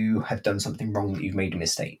that you have done something wrong, that you've made a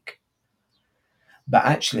mistake. But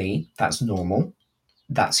actually, that's normal.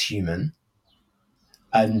 That's human.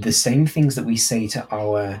 And the same things that we say to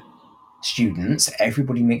our students,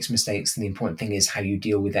 everybody makes mistakes, and the important thing is how you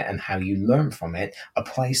deal with it and how you learn from it,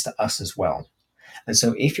 applies to us as well. And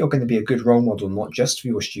so if you're going to be a good role model, not just for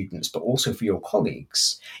your students, but also for your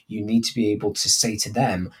colleagues, you need to be able to say to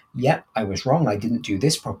them, yeah, I was wrong. I didn't do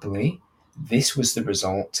this properly. This was the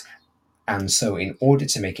result. And so in order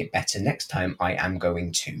to make it better next time, I am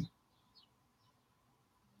going to.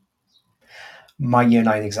 My Year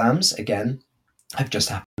 9 exams, again, I've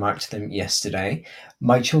just marked them yesterday.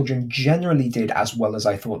 My children generally did as well as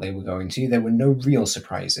I thought they were going to. There were no real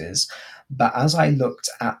surprises. But as I looked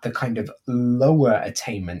at the kind of lower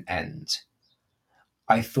attainment end,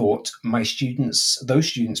 I thought those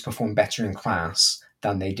students performed better in class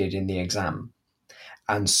than they did in the exam.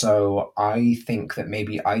 And so I think that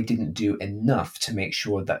maybe I didn't do enough to make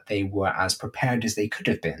sure that they were as prepared as they could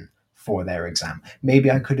have been for their exam. Maybe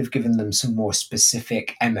I could have given them some more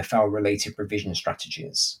specific MFL-related revision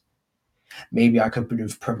strategies. Maybe I could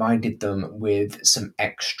have provided them with some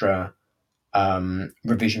extra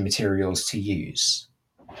revision materials to use.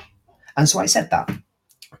 And so I said that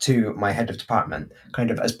to my head of department, kind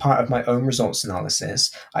of as part of my own results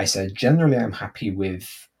analysis. I said, generally, I'm happy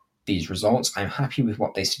with these results. I'm happy with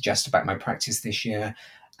what they suggest about my practice this year.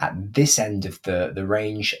 At this end of the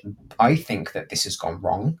range, I think that this has gone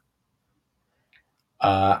wrong.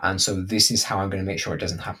 And so this is how I'm going to make sure it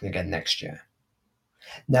doesn't happen again next year.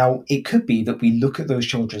 Now, it could be that we look at those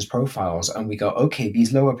children's profiles and we go, okay,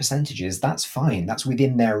 these lower percentages, that's fine. That's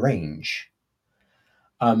within their range.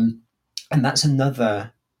 And that's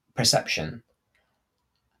another perception.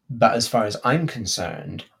 But as far as I'm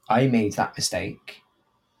concerned, I made that mistake.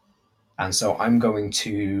 And so I'm going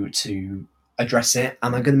to address it,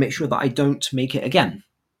 and I'm going to make sure that I don't make it again.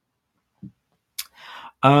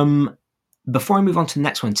 Before I move on to the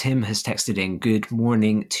next one, Tim has texted in, good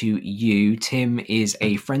morning to you. Tim is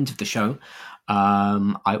a friend of the show.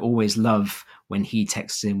 I always love when he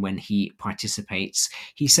texts in, when he participates.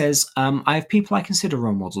 He says, I have people I consider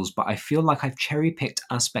role models, but I feel like I've cherry-picked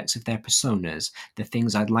aspects of their personas, the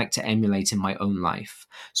things I'd like to emulate in my own life.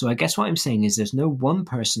 So I guess what I'm saying is there's no one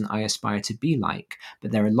person I aspire to be like,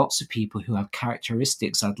 but there are lots of people who have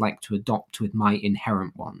characteristics I'd like to adopt with my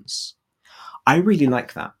inherent ones. I really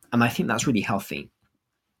like that, and I think that's really healthy.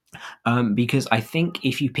 Because I think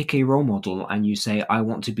if you pick a role model and you say, I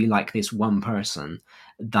want to be like this one person,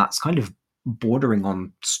 that's kind of bordering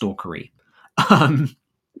on stalkery. And,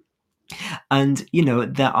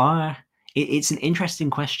 it's an interesting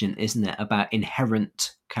question, isn't it, about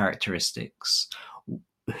inherent characteristics.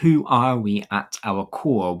 Who are we at our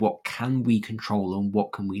core? What can we control and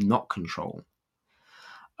what can we not control?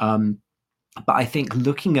 But I think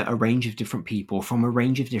looking at a range of different people from a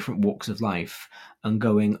range of different walks of life and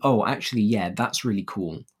going, oh, actually, yeah, that's really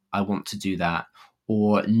cool. I want to do that.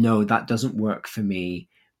 Or no, that doesn't work for me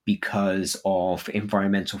because of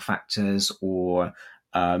environmental factors or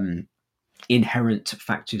inherent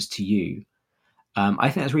factors to you. I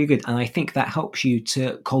think that's really good. And I think that helps you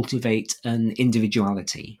to cultivate an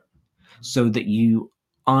individuality so that you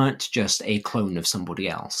aren't just a clone of somebody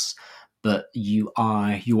else, but you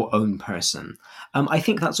are your own person. I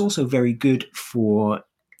think that's also very good for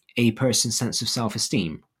a person's sense of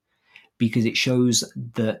self-esteem, because it shows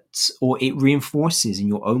that, or it reinforces in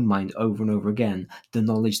your own mind over and over again, the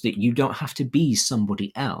knowledge that you don't have to be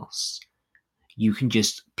somebody else. You can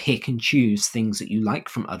just pick and choose things that you like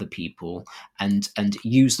from other people and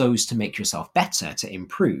use those to make yourself better, to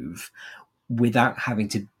improve, without having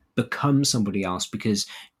to become somebody else, because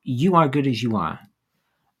you are good as you are.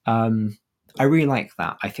 I really like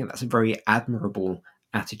that. I think that's a very admirable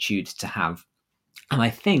attitude to have. And I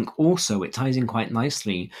think also it ties in quite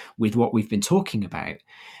nicely with what we've been talking about,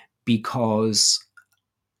 because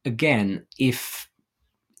again, if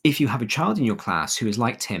you have a child in your class who is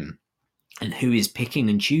like Tim and who is picking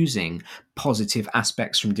and choosing positive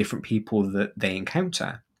aspects from different people that they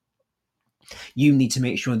encounter, you need to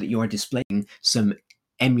make sure that you are displaying some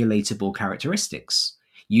emulatable characteristics.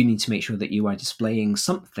 You need to make sure that you are displaying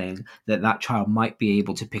something that that child might be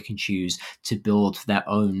able to pick and choose to build their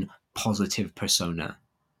own positive persona.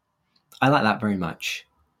 I like that very much.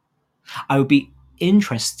 I would be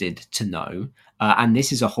interested to know, and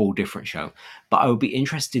this is a whole different show, but I would be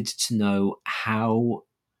interested to know I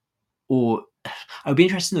would be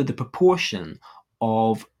interested to know the proportion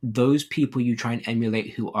of those people you try and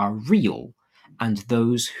emulate who are real and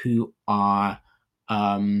those who are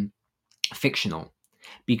fictional.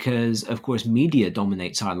 Because, of course, media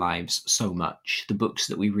dominates our lives so much. The books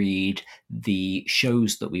that we read, the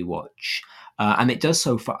shows that we watch. And it does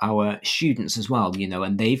so for our students as well,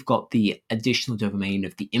 and they've got the additional domain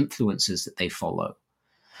of the influences that they follow.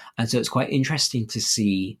 And so it's quite interesting to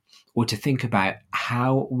see or to think about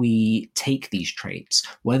how we take these traits,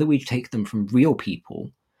 whether we take them from real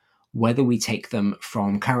people, whether we take them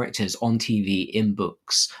from characters on TV, in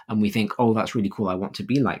books, and we think, oh, that's really cool, I want to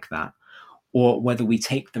be like that, or whether we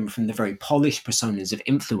take them from the very polished personas of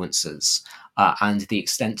influencers and the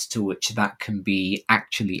extent to which that can be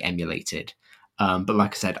actually emulated. But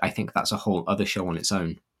like I said, I think that's a whole other show on its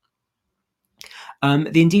own.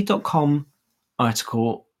 The Indeed.com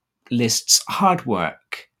article lists hard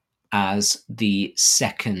work as the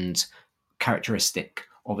second characteristic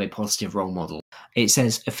of a positive role model. It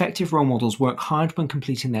says effective role models work hard when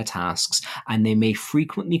completing their tasks, and they may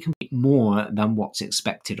frequently complete more than what's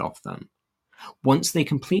expected of them. Once they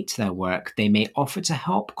complete their work, they may offer to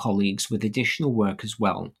help colleagues with additional work as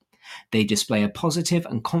well. They display a positive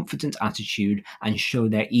and confident attitude and show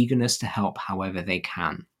their eagerness to help however they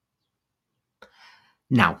can.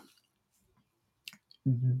 Now,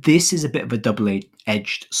 this is a bit of a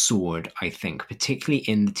double-edged sword, I think, particularly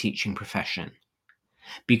in the teaching profession.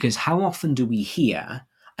 Because how often do we hear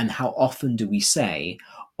and how often do we say,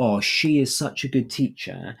 oh, she is such a good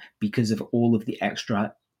teacher because of all of the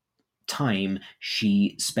extra time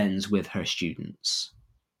she spends with her students?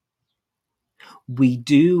 We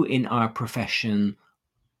do in our profession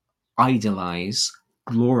idolize,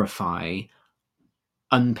 glorify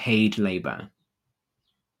unpaid labor.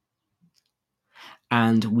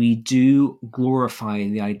 And we do glorify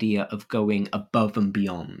the idea of going above and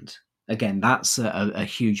beyond. Again, that's a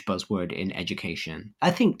huge buzzword in education.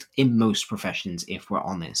 I think in most professions, if we're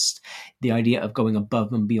honest, the idea of going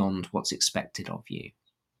above and beyond what's expected of you.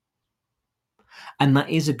 And that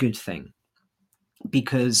is a good thing,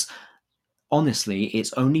 because honestly,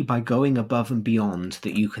 it's only by going above and beyond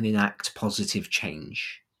that you can enact positive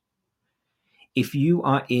change. If you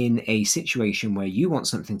are in a situation where you want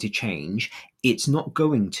something to change, it's not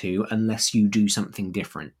going to unless you do something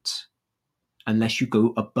different, unless you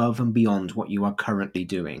go above and beyond what you are currently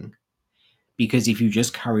doing. Because if you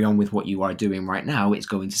just carry on with what you are doing right now, it's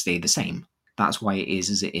going to stay the same. That's why it is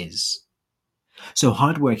as it is. So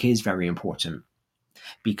hard work is very important,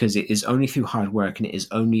 because it is only through hard work and it is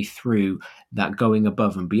only through that going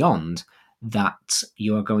above and beyond that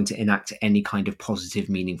you are going to enact any kind of positive,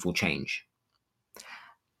 meaningful change.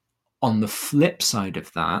 On the flip side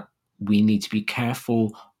of that, we need to be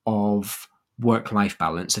careful of work-life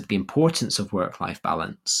balance, of the importance of work-life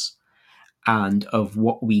balance, and of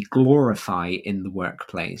what we glorify in the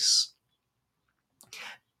workplace.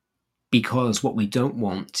 Because what we don't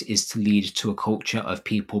want is to lead to a culture of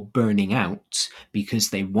people burning out because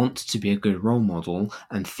they want to be a good role model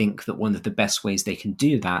and think that one of the best ways they can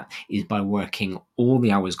do that is by working all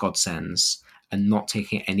the hours God sends and not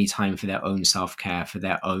taking any time for their own self-care, for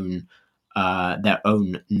their own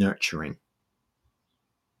nurturing.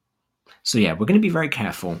 So yeah, we're going to be very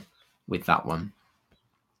careful with that one.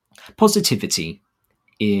 Positivity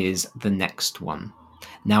is the next one.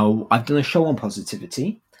 Now, I've done a show on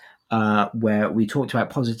positivity where we talked about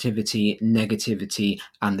positivity, negativity,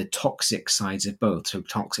 and the toxic sides of both. So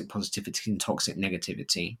toxic positivity and toxic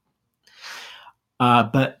negativity.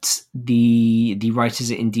 But the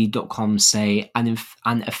writers at Indeed.com say an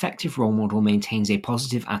effective role model maintains a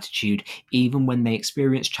positive attitude even when they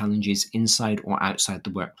experience challenges inside or outside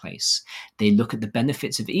the workplace. They look at the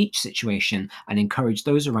benefits of each situation and encourage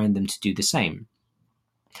those around them to do the same.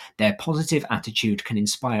 Their positive attitude can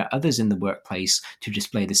inspire others in the workplace to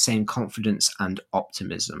display the same confidence and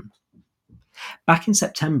optimism. Back in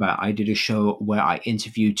September, I did a show where I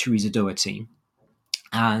interviewed Teresa Doherty,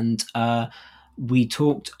 and we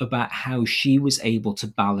talked about how she was able to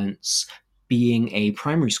balance being a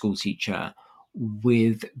primary school teacher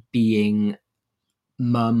with being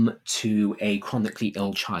mum to a chronically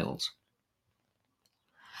ill child.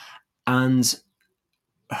 And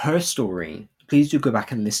her story, please do go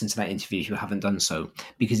back and listen to that interview if you haven't done so,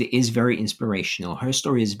 because it is very inspirational. Her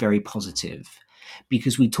story is very positive,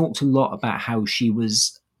 because we talked a lot about how she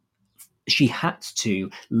had to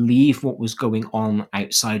leave what was going on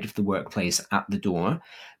outside of the workplace at the door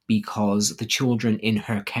because the children in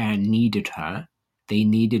her care needed her. They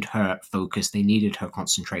needed her focus. They needed her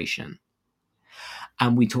concentration.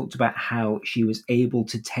 And we talked about how she was able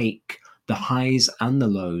to take the highs and the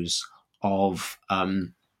lows of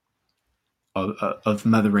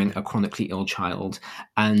mothering a chronically ill child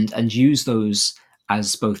and use those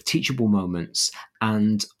as both teachable moments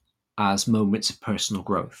and as moments of personal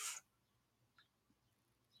growth.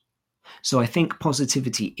 So I think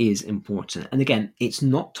positivity is important. And again, it's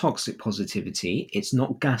not toxic positivity. It's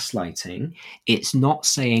not gaslighting. It's not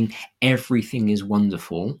saying everything is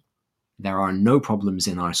wonderful. There are no problems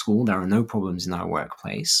in our school. There are no problems in our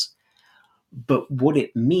workplace. But what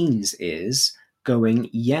it means is going,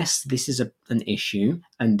 yes, this is an issue,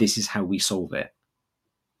 and this is how we solve it.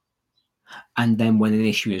 And then when an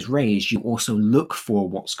issue is raised, you also look for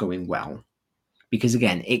what's going well. Because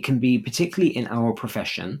again, it can be, particularly in our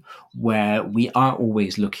profession, where we are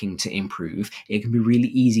always looking to improve, it can be really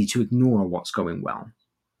easy to ignore what's going well.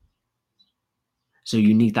 So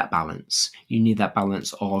you need that balance. You need that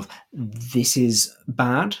balance of, this is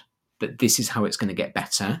bad, but this is how it's going to get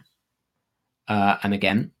better. And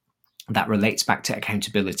again, that relates back to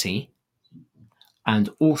accountability. And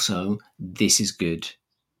also, this is good.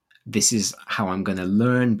 This is how I'm going to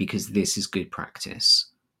learn because this is good practice.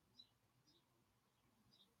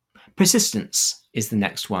 Persistence is the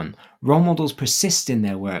next one. Role models persist in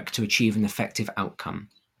their work to achieve an effective outcome.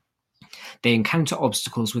 They encounter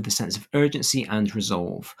obstacles with a sense of urgency and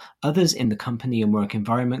resolve. Others in the company and work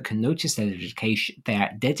environment can notice their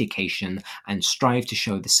dedication and strive to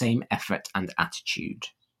show the same effort and attitude.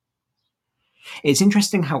 It's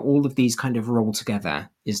interesting how all of these kind of roll together,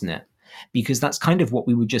 isn't it? Because that's kind of what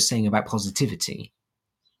we were just saying about positivity.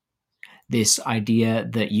 This idea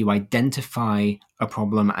that you identify a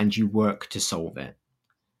problem and you work to solve it.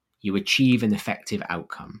 You achieve an effective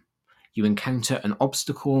outcome. You encounter an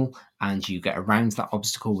obstacle and you get around that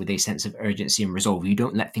obstacle with a sense of urgency and resolve. You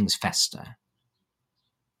don't let things fester.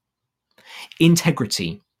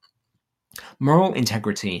 Integrity. Moral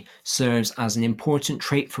integrity serves as an important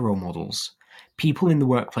trait for role models. People in the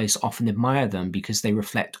workplace often admire them because they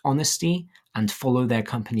reflect honesty and follow their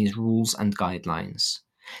company's rules and guidelines.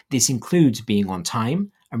 This includes being on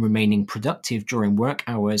time and remaining productive during work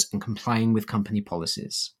hours and complying with company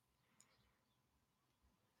policies.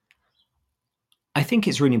 I think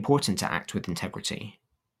it's really important to act with integrity,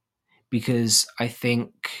 because I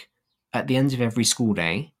think at the end of every school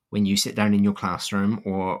day, when you sit down in your classroom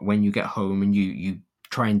or when you get home and you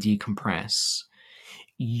try and decompress,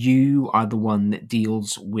 you are the one that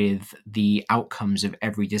deals with the outcomes of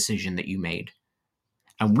every decision that you made.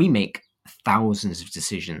 And we make thousands of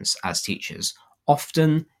decisions as teachers,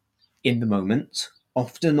 often in the moment,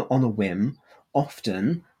 often on a whim,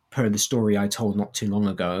 often, per the story I told not too long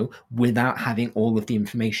ago, without having all of the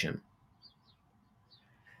information.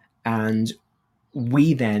 And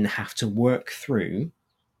we then have to work through,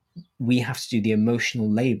 we have to do the emotional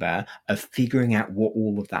labor of figuring out what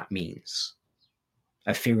all of that means,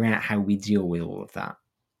 of figuring out how we deal with all of that.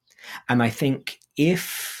 And I think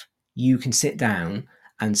if you can sit down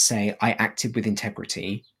and say, I acted with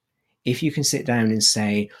integrity, if you can sit down and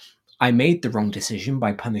say, I made the wrong decision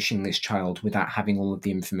by punishing this child without having all of the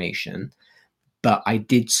information, but I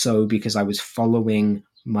did so because I was following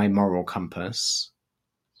my moral compass,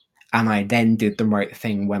 and I then did the right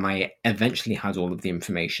thing when I eventually had all of the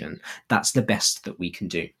information, that's the best that we can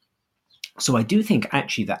do. So I do think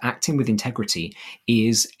actually that acting with integrity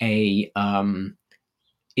is a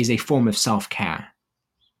form of self-care,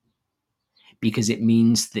 because it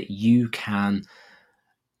means that you can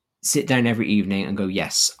sit down every evening and go,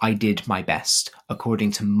 yes, I did my best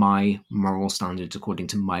according to my moral standards, according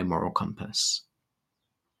to my moral compass.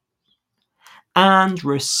 And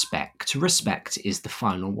respect. Respect is the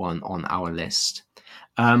final one on our list.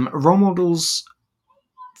 Role models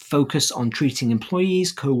focus on treating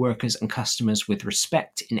employees, co-workers, and customers with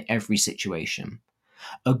respect in every situation.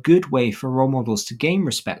 A good way for role models to gain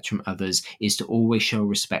respect from others is to always show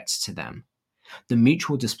respect to them. The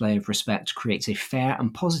mutual display of respect creates a fair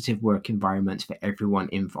and positive work environment for everyone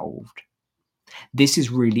involved. This is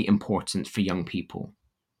really important for young people.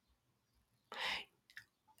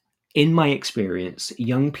 In my experience,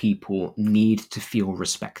 young people need to feel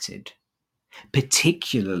respected,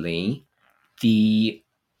 particularly the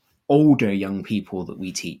older young people that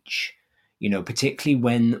we teach, particularly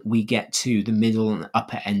when we get to the middle and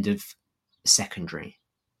upper end of secondary.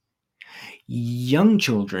 Young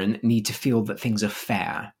children need to feel that things are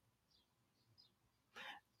fair.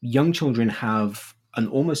 Young children have an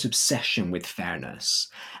almost obsession with fairness,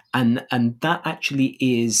 and that actually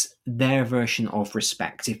is their version of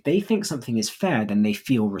respect. If they think something is fair, then they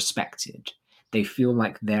feel respected. They feel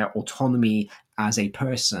like their autonomy as a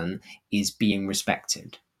person is being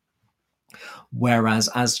respected. Whereas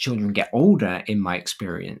as children get older, in my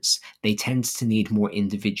experience, they tend to need more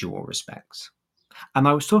individual respect. And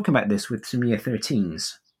I was talking about this with some year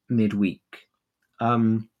 13s midweek.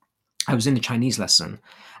 I was in a Chinese lesson,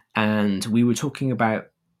 and we were talking about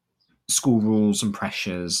school rules and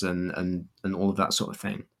pressures and all of that sort of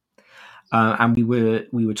thing. And we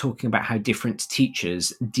were talking about how different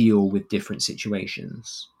teachers deal with different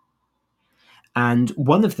situations. And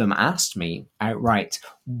one of them asked me outright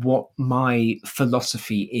what my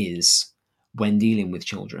philosophy is when dealing with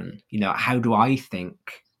children. How do I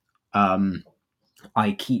think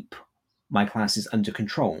I keep my classes under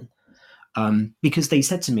control? Because they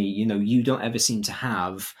said to me, you don't ever seem to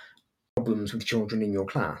have problems with children in your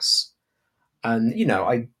class. And,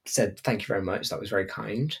 I said, thank you very much. That was very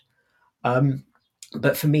kind.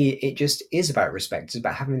 But for me, it just is about respect. It's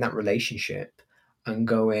about having that relationship and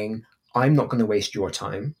going, I'm not going to waste your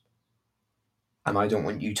time, and I don't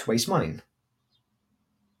want you to waste mine.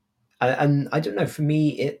 And I don't know, for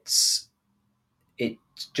me, it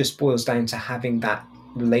just boils down to having that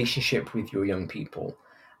relationship with your young people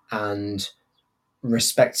and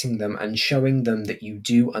respecting them and showing them that you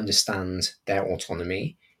do understand their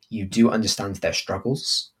autonomy, you do understand their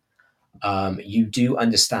struggles, you do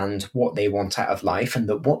understand what they want out of life, and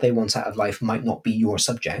that what they want out of life might not be your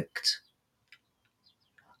subject,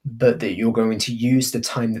 but that you're going to use the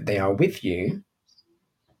time that they are with you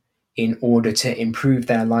in order to improve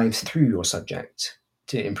their lives through your subject,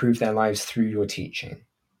 to improve their lives through your teaching.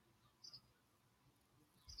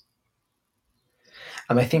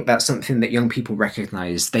 And I think that's something that young people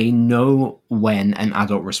recognize. They know when an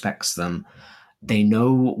adult respects them. They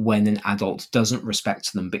know when an adult doesn't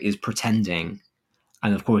respect them but is pretending.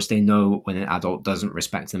 And of course, they know when an adult doesn't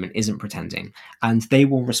respect them and isn't pretending. And they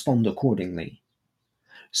will respond accordingly.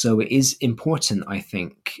 So it is important, I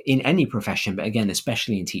think, in any profession, but again,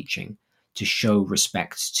 especially in teaching, to show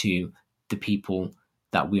respect to the people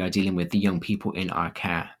that we are dealing with, the young people in our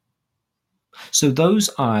care. So those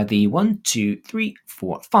are the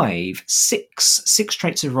 6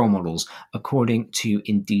 traits of role models according to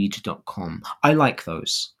Indeed.com. I like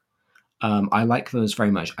those. I like those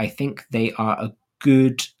very much. I think they are a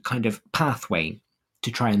good kind of pathway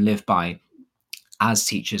to try and live by as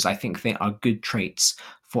teachers. I think they are good traits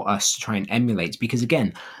for us to try and emulate because,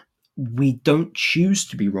 again, we don't choose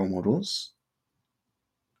to be role models.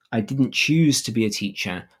 I didn't choose to be a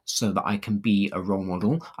teacher so that I can be a role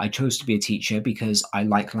model. I chose to be a teacher because I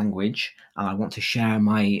like language and I want to share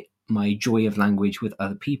my joy of language with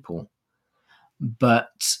other people.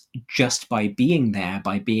 But just by being there,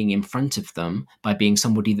 by being in front of them, by being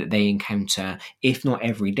somebody that they encounter, if not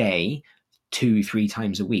every day, 2-3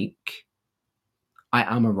 times a week, I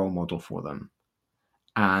am a role model for them.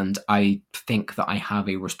 And I think that I have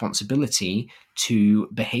a responsibility to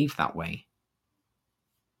behave that way.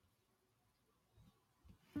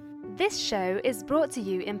 This show is brought to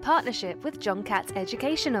you in partnership with John Catt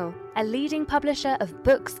Educational, a leading publisher of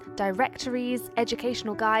books, directories,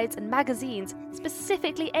 educational guides and magazines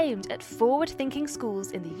specifically aimed at forward-thinking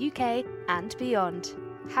schools in the UK and beyond.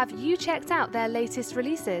 Have you checked out their latest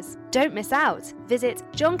releases? Don't miss out! Visit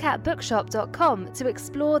johncattbookshop.com to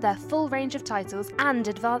explore their full range of titles and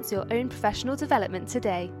advance your own professional development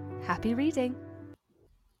today. Happy reading!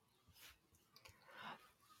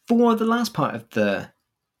 For the last part of the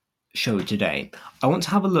show today, I want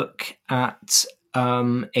to have a look at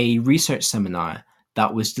a research seminar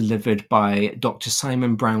that was delivered by Dr.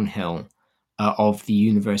 Simon Brownhill of the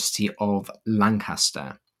University of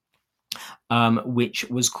Lancaster, which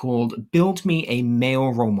was called Build Me a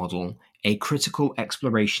Male Role Model, a critical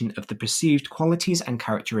exploration of the perceived qualities and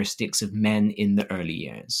characteristics of men in the early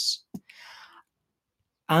years.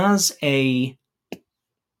 As a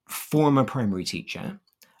former primary teacher,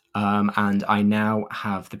 and I now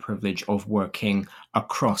have the privilege of working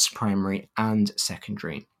across primary and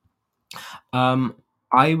secondary.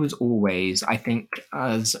 I was always, I think,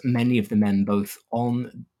 as many of the men, both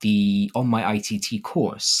on my ITT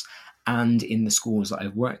course and in the schools that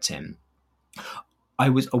I've worked in, I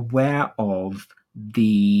was aware of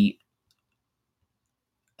the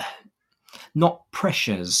not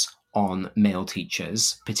pressures on male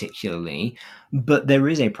teachers particularly, but there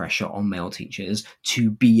is a pressure on male teachers to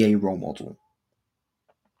be a role model.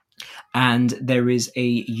 And there is a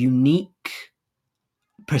unique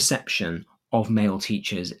perception of male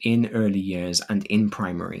teachers in early years and in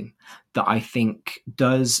primary that I think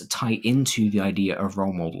does tie into the idea of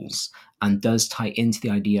role models and does tie into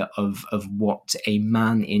the idea of what a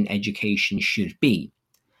man in education should be.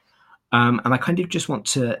 And I kind of just want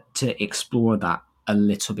to explore that a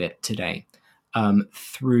little bit today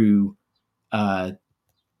through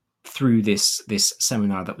this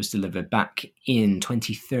seminar that was delivered back in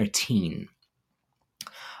 2013.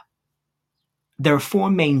 There are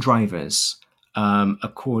 4 main drivers,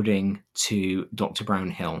 according to Dr.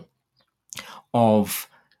 Brownhill, of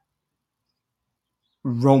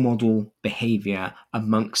role model behavior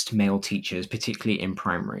amongst male teachers, particularly in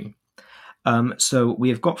primary. So we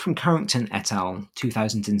have got from Carrington et al.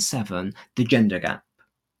 2007, the gender gap.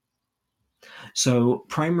 So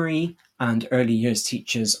primary and early years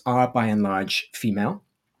teachers are by and large female.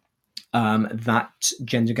 That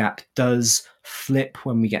gender gap does flip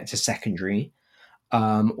when we get to secondary.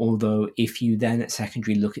 Although if you then at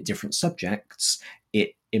secondary look at different subjects,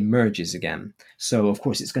 it emerges again. So of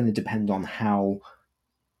course it's going to depend on how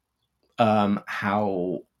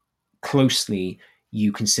closely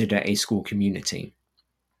you consider a school community.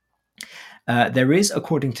 There is,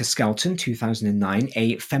 according to Skelton 2009,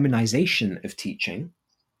 a feminization of teaching.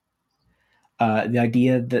 The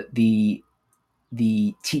idea that the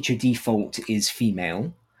teacher default is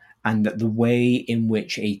female, and that the way in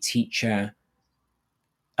which a teacher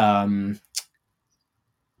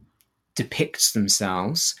depicts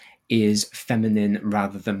themselves is feminine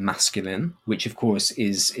rather than masculine, which of course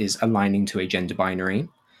is aligning to a gender binary.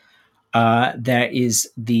 There is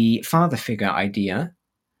the father figure idea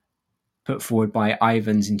put forward by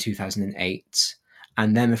Ivans in 2008.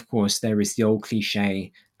 And then, of course, there is the old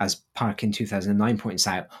cliche, as Park in 2009 points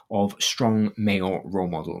out, of strong male role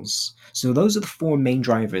models. So those are the four main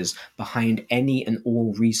drivers behind any and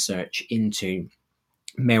all research into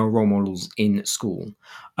male role models in school.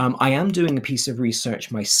 I am doing a piece of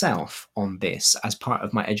research myself on this as part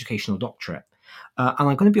of my educational doctorate. And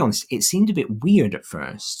I'm going to be honest, it seemed a bit weird at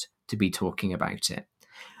first to be talking about it.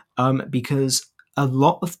 Because a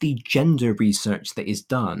lot of the gender research that is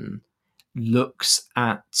done looks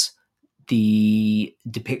at the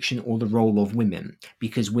depiction or the role of women,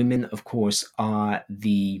 because women, of course, are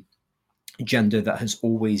the gender that has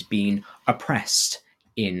always been oppressed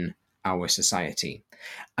in our society.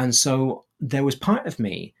 And so there was part of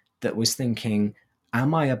me that was thinking,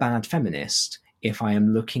 am I a bad feminist if I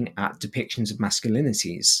am looking at depictions of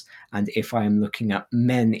masculinities, and if I am looking at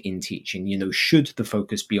men in teaching? Should the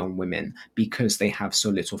focus be on women because they have so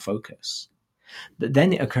little focus? But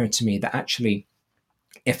then it occurred to me that actually,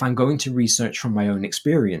 if I'm going to research from my own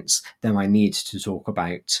experience, then I need to talk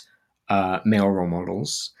about male role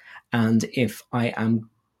models. And if I am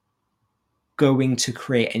going to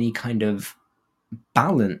create any kind of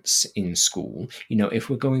balance in school, if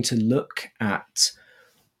we're going to look at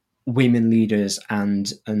women leaders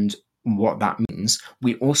and what that means,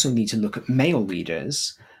 we also need to look at male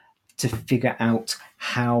leaders to figure out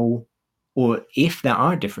how, or if there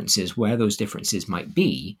are differences, where those differences might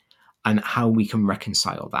be, and how we can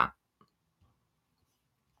reconcile that.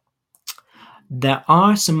 There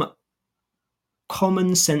are some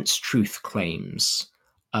common sense truth claims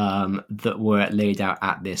that were laid out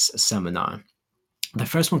at this seminar. The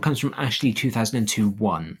first one comes from Ashley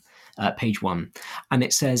 2002-1, page 1, and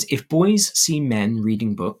it says, if boys see men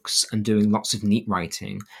reading books and doing lots of neat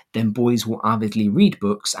writing, then boys will avidly read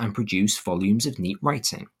books and produce volumes of neat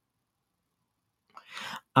writing.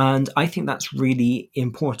 And I think that's really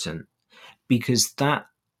important, because that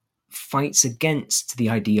fights against the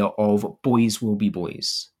idea of boys will be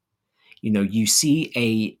boys. You see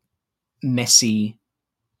a messy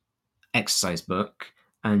exercise book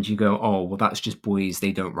and you go, oh, well, that's just boys,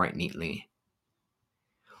 they don't write neatly.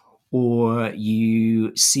 Or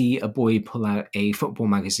you see a boy pull out a football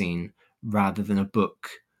magazine rather than a book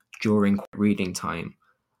during reading time,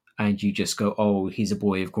 and you just go, oh, he's a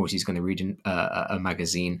boy, of course he's going to read a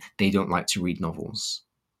magazine, they don't like to read novels.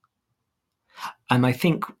 And I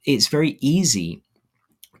think it's very easy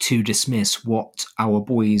to dismiss what our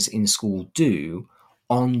boys in school do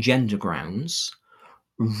on gender grounds,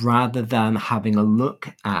 rather than having a look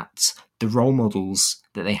at the role models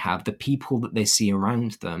that they have, the people that they see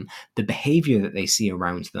around them, the behavior that they see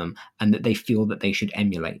around them, and that they feel that they should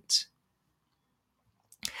emulate.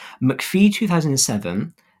 McPhee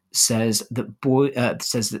 2007 says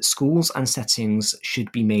that schools and settings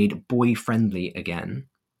should be made boy-friendly again,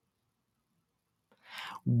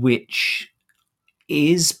 which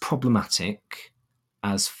is problematic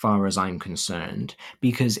as far as I'm concerned,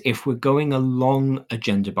 because if we're going along a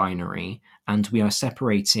gender binary and we are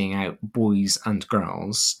separating out boys and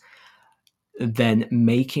girls, then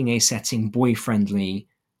making a setting boy-friendly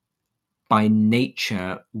by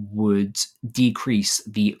nature would decrease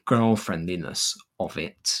the girl-friendliness of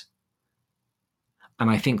it. And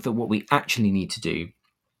I think that what we actually need to do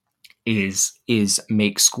is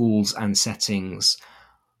make schools and settings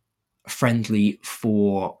friendly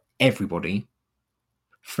for everybody,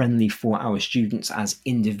 friendly for our students as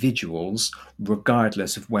individuals,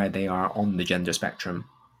 regardless of where they are on the gender spectrum.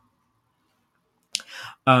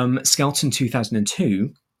 Skelton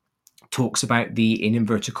 2002 talks about the, in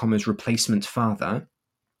inverted commas, replacement father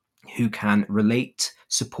who can relate,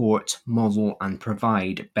 support, model, and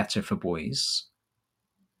provide better for boys.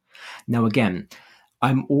 Now, again,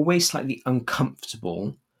 I'm always slightly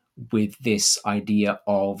uncomfortable with this idea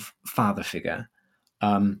of father figure,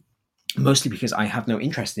 mostly because I have no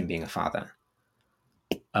interest in being a father.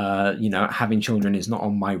 Having children is not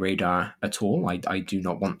on my radar at all. I do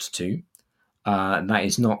not want to. That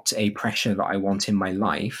is not a pressure that I want in my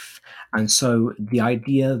life. And so the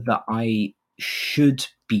idea that I should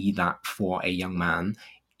be that for a young man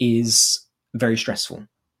is very stressful.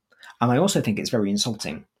 And I also think it's very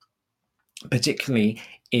insulting, particularly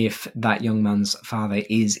if that young man's father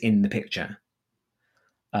is in the picture.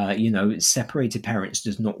 Separated parents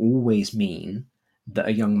does not always mean that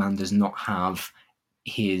a young man does not have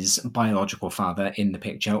his biological father in the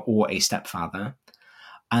picture or a stepfather.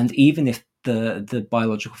 And even if the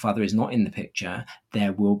biological father is not in the picture,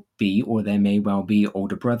 there will be, or there may well be,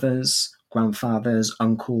 older brothers, grandfathers,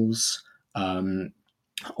 uncles,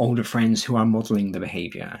 older friends who are modeling the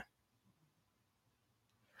behavior.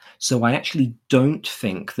 So I actually don't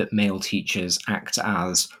think that male teachers act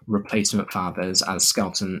as replacement fathers, as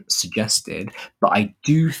Skelton suggested, but I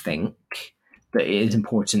do think that it is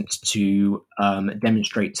important to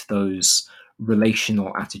demonstrate those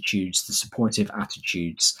relational attitudes, the supportive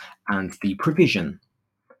attitudes, and the provision.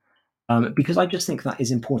 Because I just think that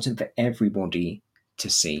is important for everybody to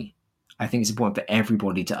see. I think it's important for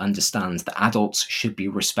everybody to understand that adults should be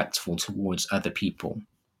respectful towards other people.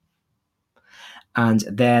 And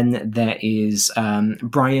then there is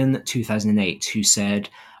Brian, 2008, who said,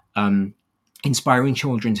 inspiring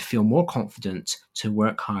children to feel more confident, to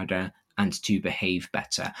work harder, and to behave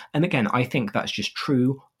better. And again, I think that's just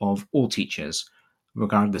true of all teachers,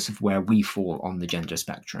 regardless of where we fall on the gender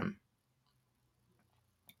spectrum.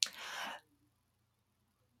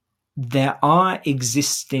 There are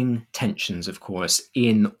existing tensions, of course,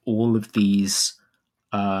 in all of these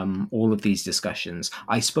discussions.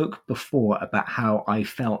 I spoke before about how I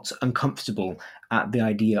felt uncomfortable at the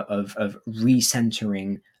idea of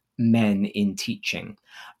recentering men in teaching.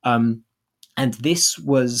 And this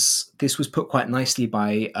was put quite nicely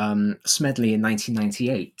by Smedley in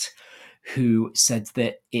 1998, who said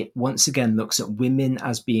that it once again looks at women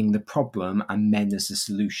as being the problem and men as the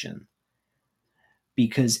solution.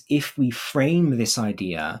 Because if we frame this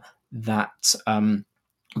idea that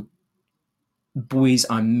boys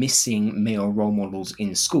are missing male role models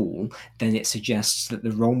in school, then it suggests that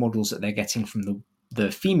the role models that they're getting from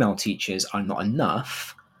the female teachers are not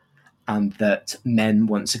enough, and that men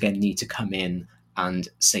once again need to come in and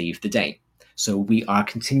save the day. So we are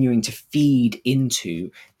continuing to feed into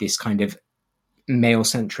this kind of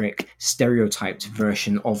male-centric, stereotyped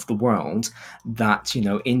version of the world that,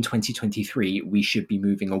 in 2023, we should be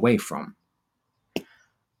moving away from.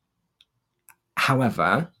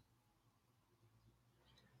 However,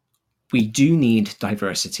 we do need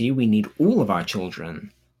diversity. We need all of our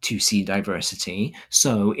children to see diversity.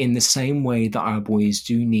 So in the same way that our boys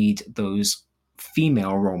do need those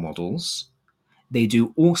female role models, they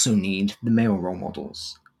do also need the male role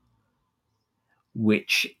models,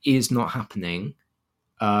 which is not happening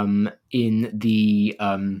in the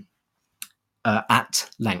at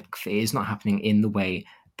length. It is not happening in the way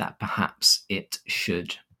that perhaps it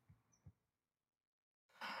should.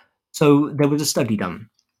 So there was a study done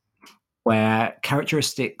where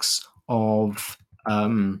characteristics of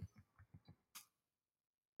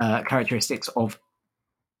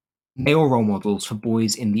male role models for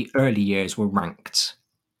boys in the early years were ranked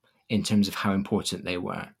in terms of how important they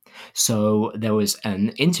were. So there was an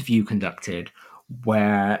interview conducted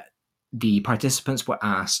where the participants were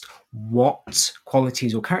asked what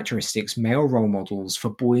qualities or characteristics male role models for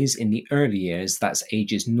boys in the early years, that's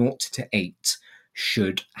ages 0 to 8,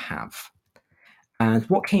 should have. And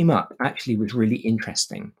what came up actually was really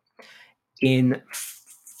interesting. In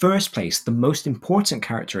first place, the most important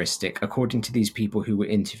characteristic, according to these people who were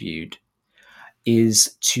interviewed,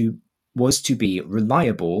 was to be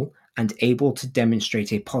reliable and able to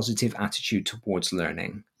demonstrate a positive attitude towards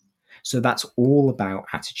learning. So that's all about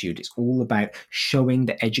attitude. It's all about showing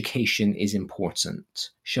that education is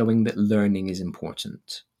important, showing that learning is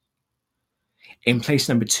important. In place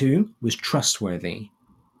number 2 was trustworthy.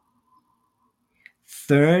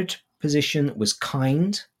 Third position was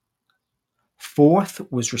kind. Fourth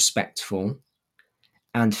was respectful.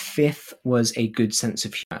 And fifth was a good sense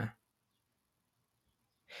of humor.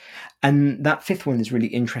 And that fifth one is really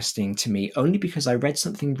interesting to me, only because I read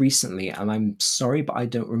something recently, and I'm sorry, but I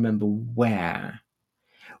don't remember where,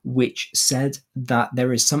 which said that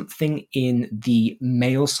there is something in the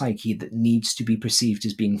male psyche that needs to be perceived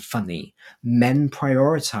as being funny. Men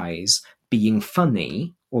prioritize being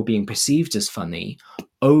funny or being perceived as funny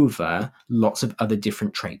over lots of other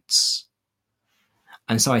different traits.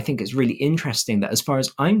 And so I think it's really interesting that, as far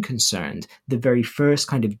as I'm concerned, the very first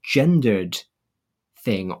kind of gendered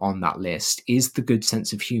thing on that list is the good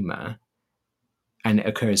sense of humor, and it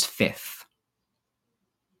occurs fifth.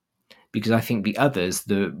 Because I think the others,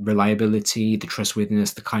 the reliability, the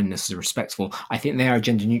trustworthiness, the kindness, the respectful, I think they are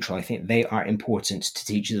gender neutral. I think they are important to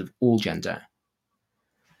teachers of all gender.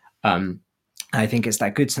 I think it's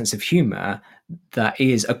that good sense of humor that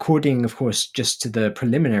is, according, of course, just to the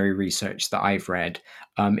preliminary research that I've read,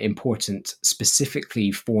 important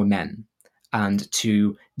specifically for men and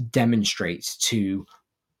to demonstrate to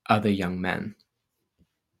other young men.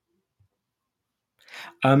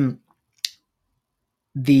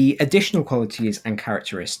 The additional qualities and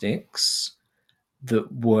characteristics that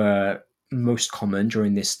were most common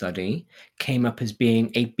during this study came up as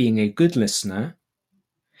being a good listener,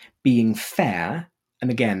 being fair,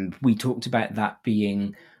 and again, we talked about that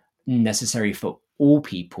being necessary for all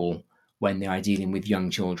people when they are dealing with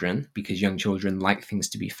young children, because young children like things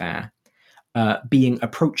to be fair, being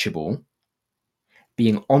approachable,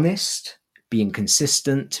 being honest, being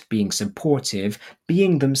consistent, being supportive,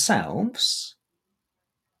 being themselves,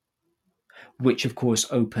 which of course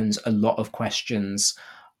opens a lot of questions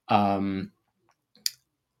or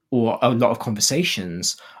a lot of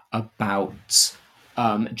conversations about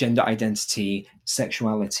gender identity,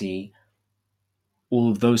 sexuality, all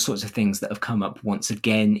of those sorts of things that have come up once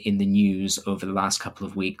again in the news over the last couple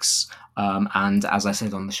of weeks. And as I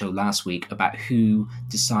said on the show last week, about who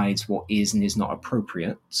decides what is and is not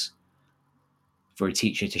appropriate for a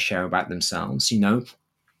teacher to share about themselves.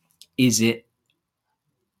 Is it,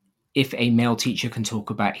 if a male teacher can talk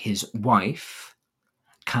about his wife,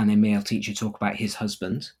 can a male teacher talk about his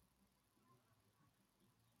husband?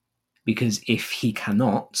 Because if he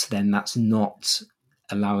cannot, then that's not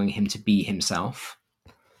allowing him to be himself.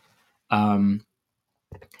 And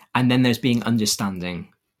then there's being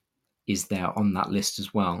understanding is there on that list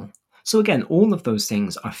as well. So again, all of those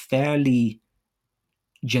things are fairly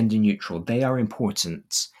gender neutral. They are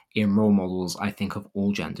important in role models, I think, of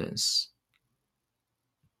all genders.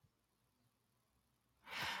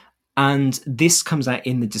 And this comes out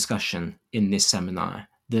in the discussion in this seminar.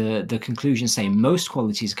 The conclusions say most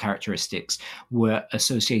qualities and characteristics were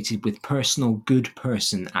associated with personal good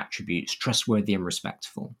person attributes, trustworthy and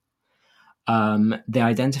respectful. They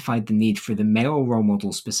identified the need for the male role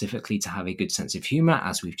model specifically to have a good sense of humor,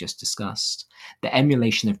 as we've just discussed, the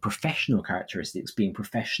emulation of professional characteristics, being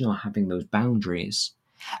professional, having those boundaries,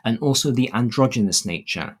 and also the androgynous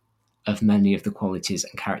nature of many of the qualities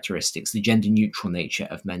and characteristics, the gender neutral nature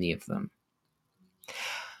of many of them.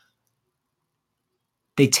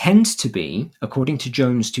 They tend to be, according to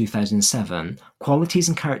Jones 2007, qualities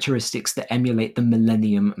and characteristics that emulate the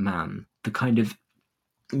millennium man, the kind of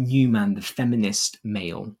new man, the feminist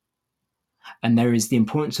male. And there is the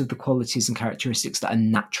importance of the qualities and characteristics that are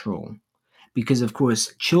natural. Because, of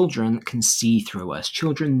course, children can see through us.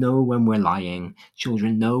 Children know when we're lying.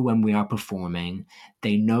 Children know when we are performing.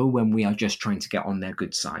 They know when we are just trying to get on their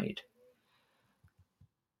good side.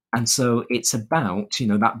 And so it's about,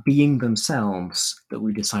 that being themselves that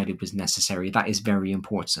we decided was necessary. That is very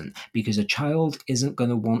important, because a child isn't going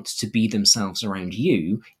to want to be themselves around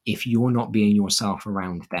you if you're not being yourself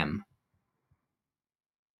around them.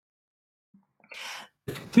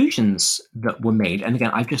 The conclusions that were made, and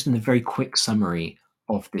again, I've just done a very quick summary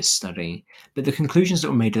of this study, but the conclusions that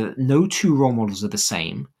were made are that no two role models are the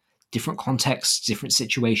same. Different contexts, different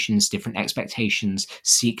situations, different expectations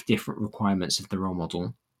seek different requirements of the role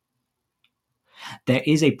model. There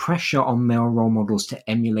is a pressure on male role models to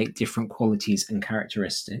emulate different qualities and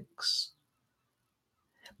characteristics.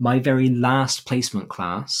 My very last placement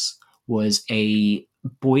class was a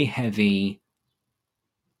boy-heavy,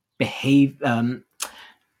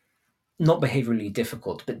 not behaviorally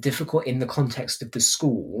difficult, but difficult in the context of the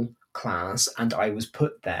school class, and I was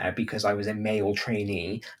put there because I was a male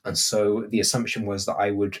trainee, and so the assumption was that I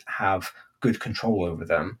would have good control over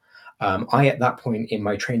them. I, at that point in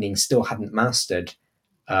my training, still hadn't mastered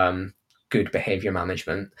good behavior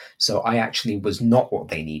management, so I actually was not what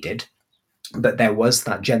they needed, but there was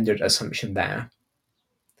that gendered assumption there.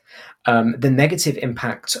 The negative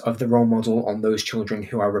impact of the role model on those children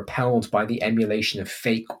who are repelled by the emulation of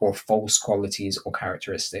fake or false qualities or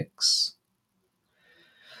characteristics.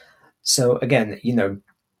 So again,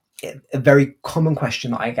 a very common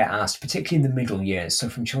question that I get asked, particularly in the middle years. So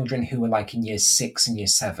from children who are like in year 6 and year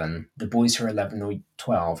 7, the boys who are 11 or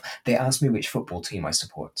 12, they ask me which football team I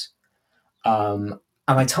support. And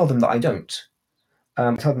I tell them that I don't.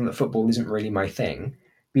 I tell them that football isn't really my thing,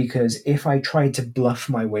 because if I tried to bluff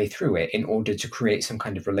my way through it in order to create some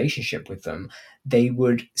kind of relationship with them, they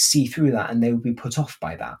would see through that and they would be put off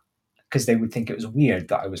by that, because they would think it was weird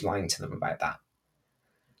that I was lying to them about that.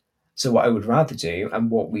 So what I would rather do, and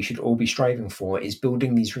what we should all be striving for, is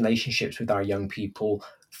building these relationships with our young people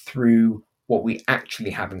through what we actually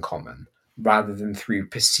have in common, rather than through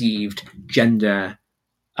perceived gender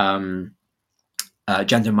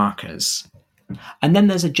markers. And then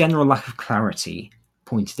there's a general lack of clarity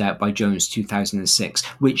pointed out by Jones 2006,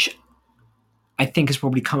 which I think has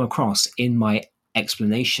probably come across in my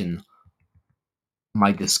explanation,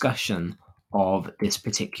 my discussion of this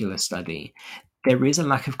particular study. There is a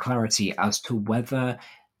lack of clarity as to whether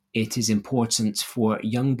it is important for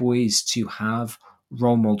young boys to have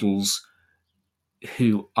role models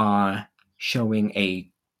who are showing a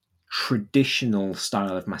traditional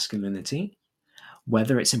style of masculinity,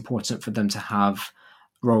 whether it's important for them to have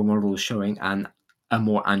role models showing a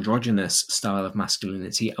more androgynous style of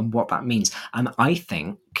masculinity, and what that means. And I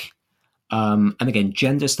think, and again,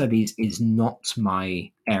 gender studies is not my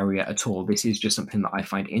area at all. This is just something that I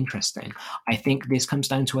find interesting. I think this comes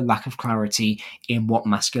down to a lack of clarity in what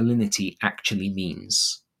masculinity actually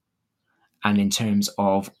means, and in terms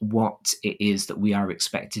of what it is that we are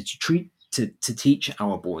expected to teach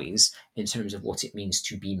our boys in terms of what it means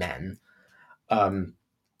to be men.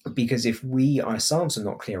 Because if we ourselves are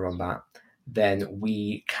not clear on that, then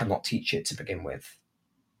we cannot teach it to begin with.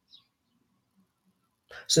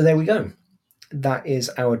 So there we go. That is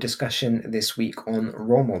our discussion this week on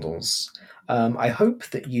role models. I hope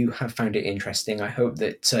that you have found it interesting. I hope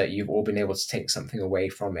that you've all been able to take something away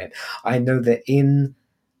from it. I know that in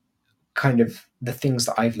kind of the things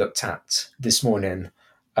that I've looked at this morning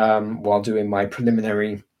while doing my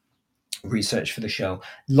preliminary research for the show,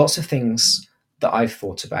 lots of things that I've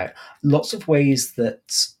thought about, lots of ways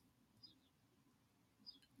that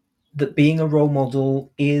being a role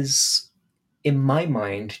model is, in my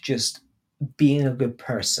mind, just being a good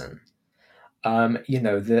person.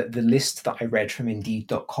 The list that I read from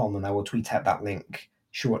Indeed.com, and I will tweet out that link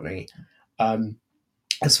shortly,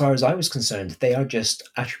 as far as I was concerned, they are just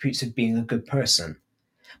attributes of being a good person.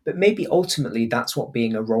 But maybe ultimately that's what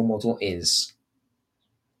being a role model is.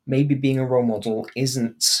 Maybe being a role model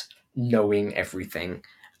isn't knowing everything,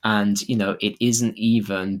 and it isn't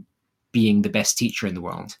even being the best teacher in the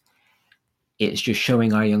world. It's just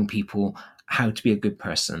showing our young people how to be a good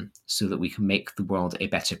person so that we can make the world a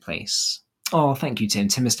better place. Oh, thank you, Tim.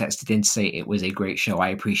 Tim has texted in to say it was a great show. I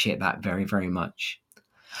appreciate that very, very much.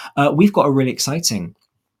 We've got a really exciting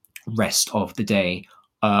rest of the day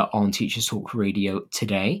on Teachers Talk Radio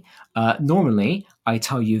today. Normally, I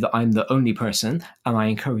tell you that I'm the only person, and I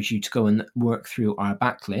encourage you to go and work through our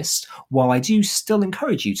backlist. While I do still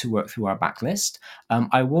encourage you to work through our backlist,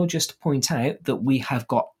 I will just point out that we have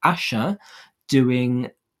got Asha doing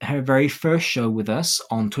her very first show with us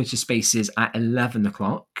on Twitter Spaces at 11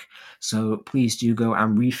 o'clock. So please do go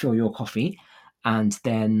and refill your coffee and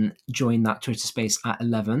then join that Twitter Space at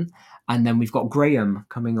 11. And then we've got Graham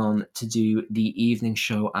coming on to do the evening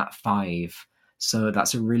show at 5. So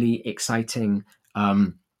that's a really exciting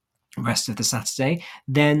rest of the Saturday.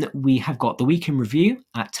 Then we have got the Week in Review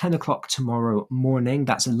at 10 o'clock tomorrow morning.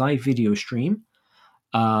 That's a live video stream.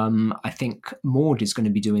 I think Maud is going to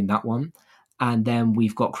be doing that one. And then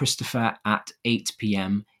we've got Christopher at 8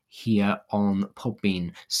 p.m. here on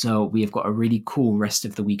Podbean. So we have got a really cool rest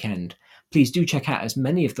of the weekend. Please do check out as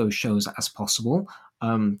many of those shows as possible.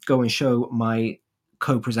 Go and show my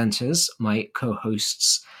co-presenters, my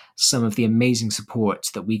co-hosts, some of the amazing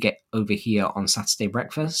support that we get over here on Saturday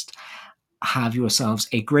Breakfast. Have yourselves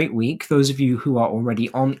a great week. Those of you who are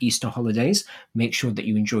already on Easter holidays, make sure that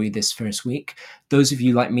you enjoy this first week. Those of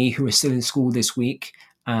you like me who are still in school this week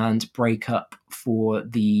and break up for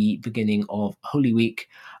the beginning of Holy Week,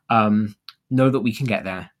 know that we can get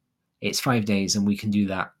there. It's 5 days and we can do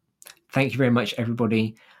that. Thank you very much,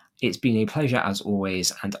 everybody. It's been a pleasure as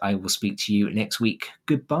always, and I will speak to you next week.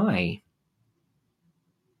 Goodbye.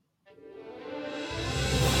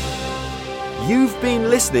 You've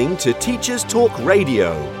been listening to Teachers Talk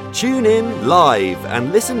Radio. Tune in live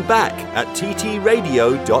and listen back at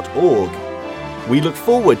ttradio.org. We look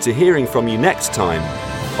forward to hearing from you next time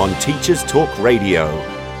on Teachers Talk Radio.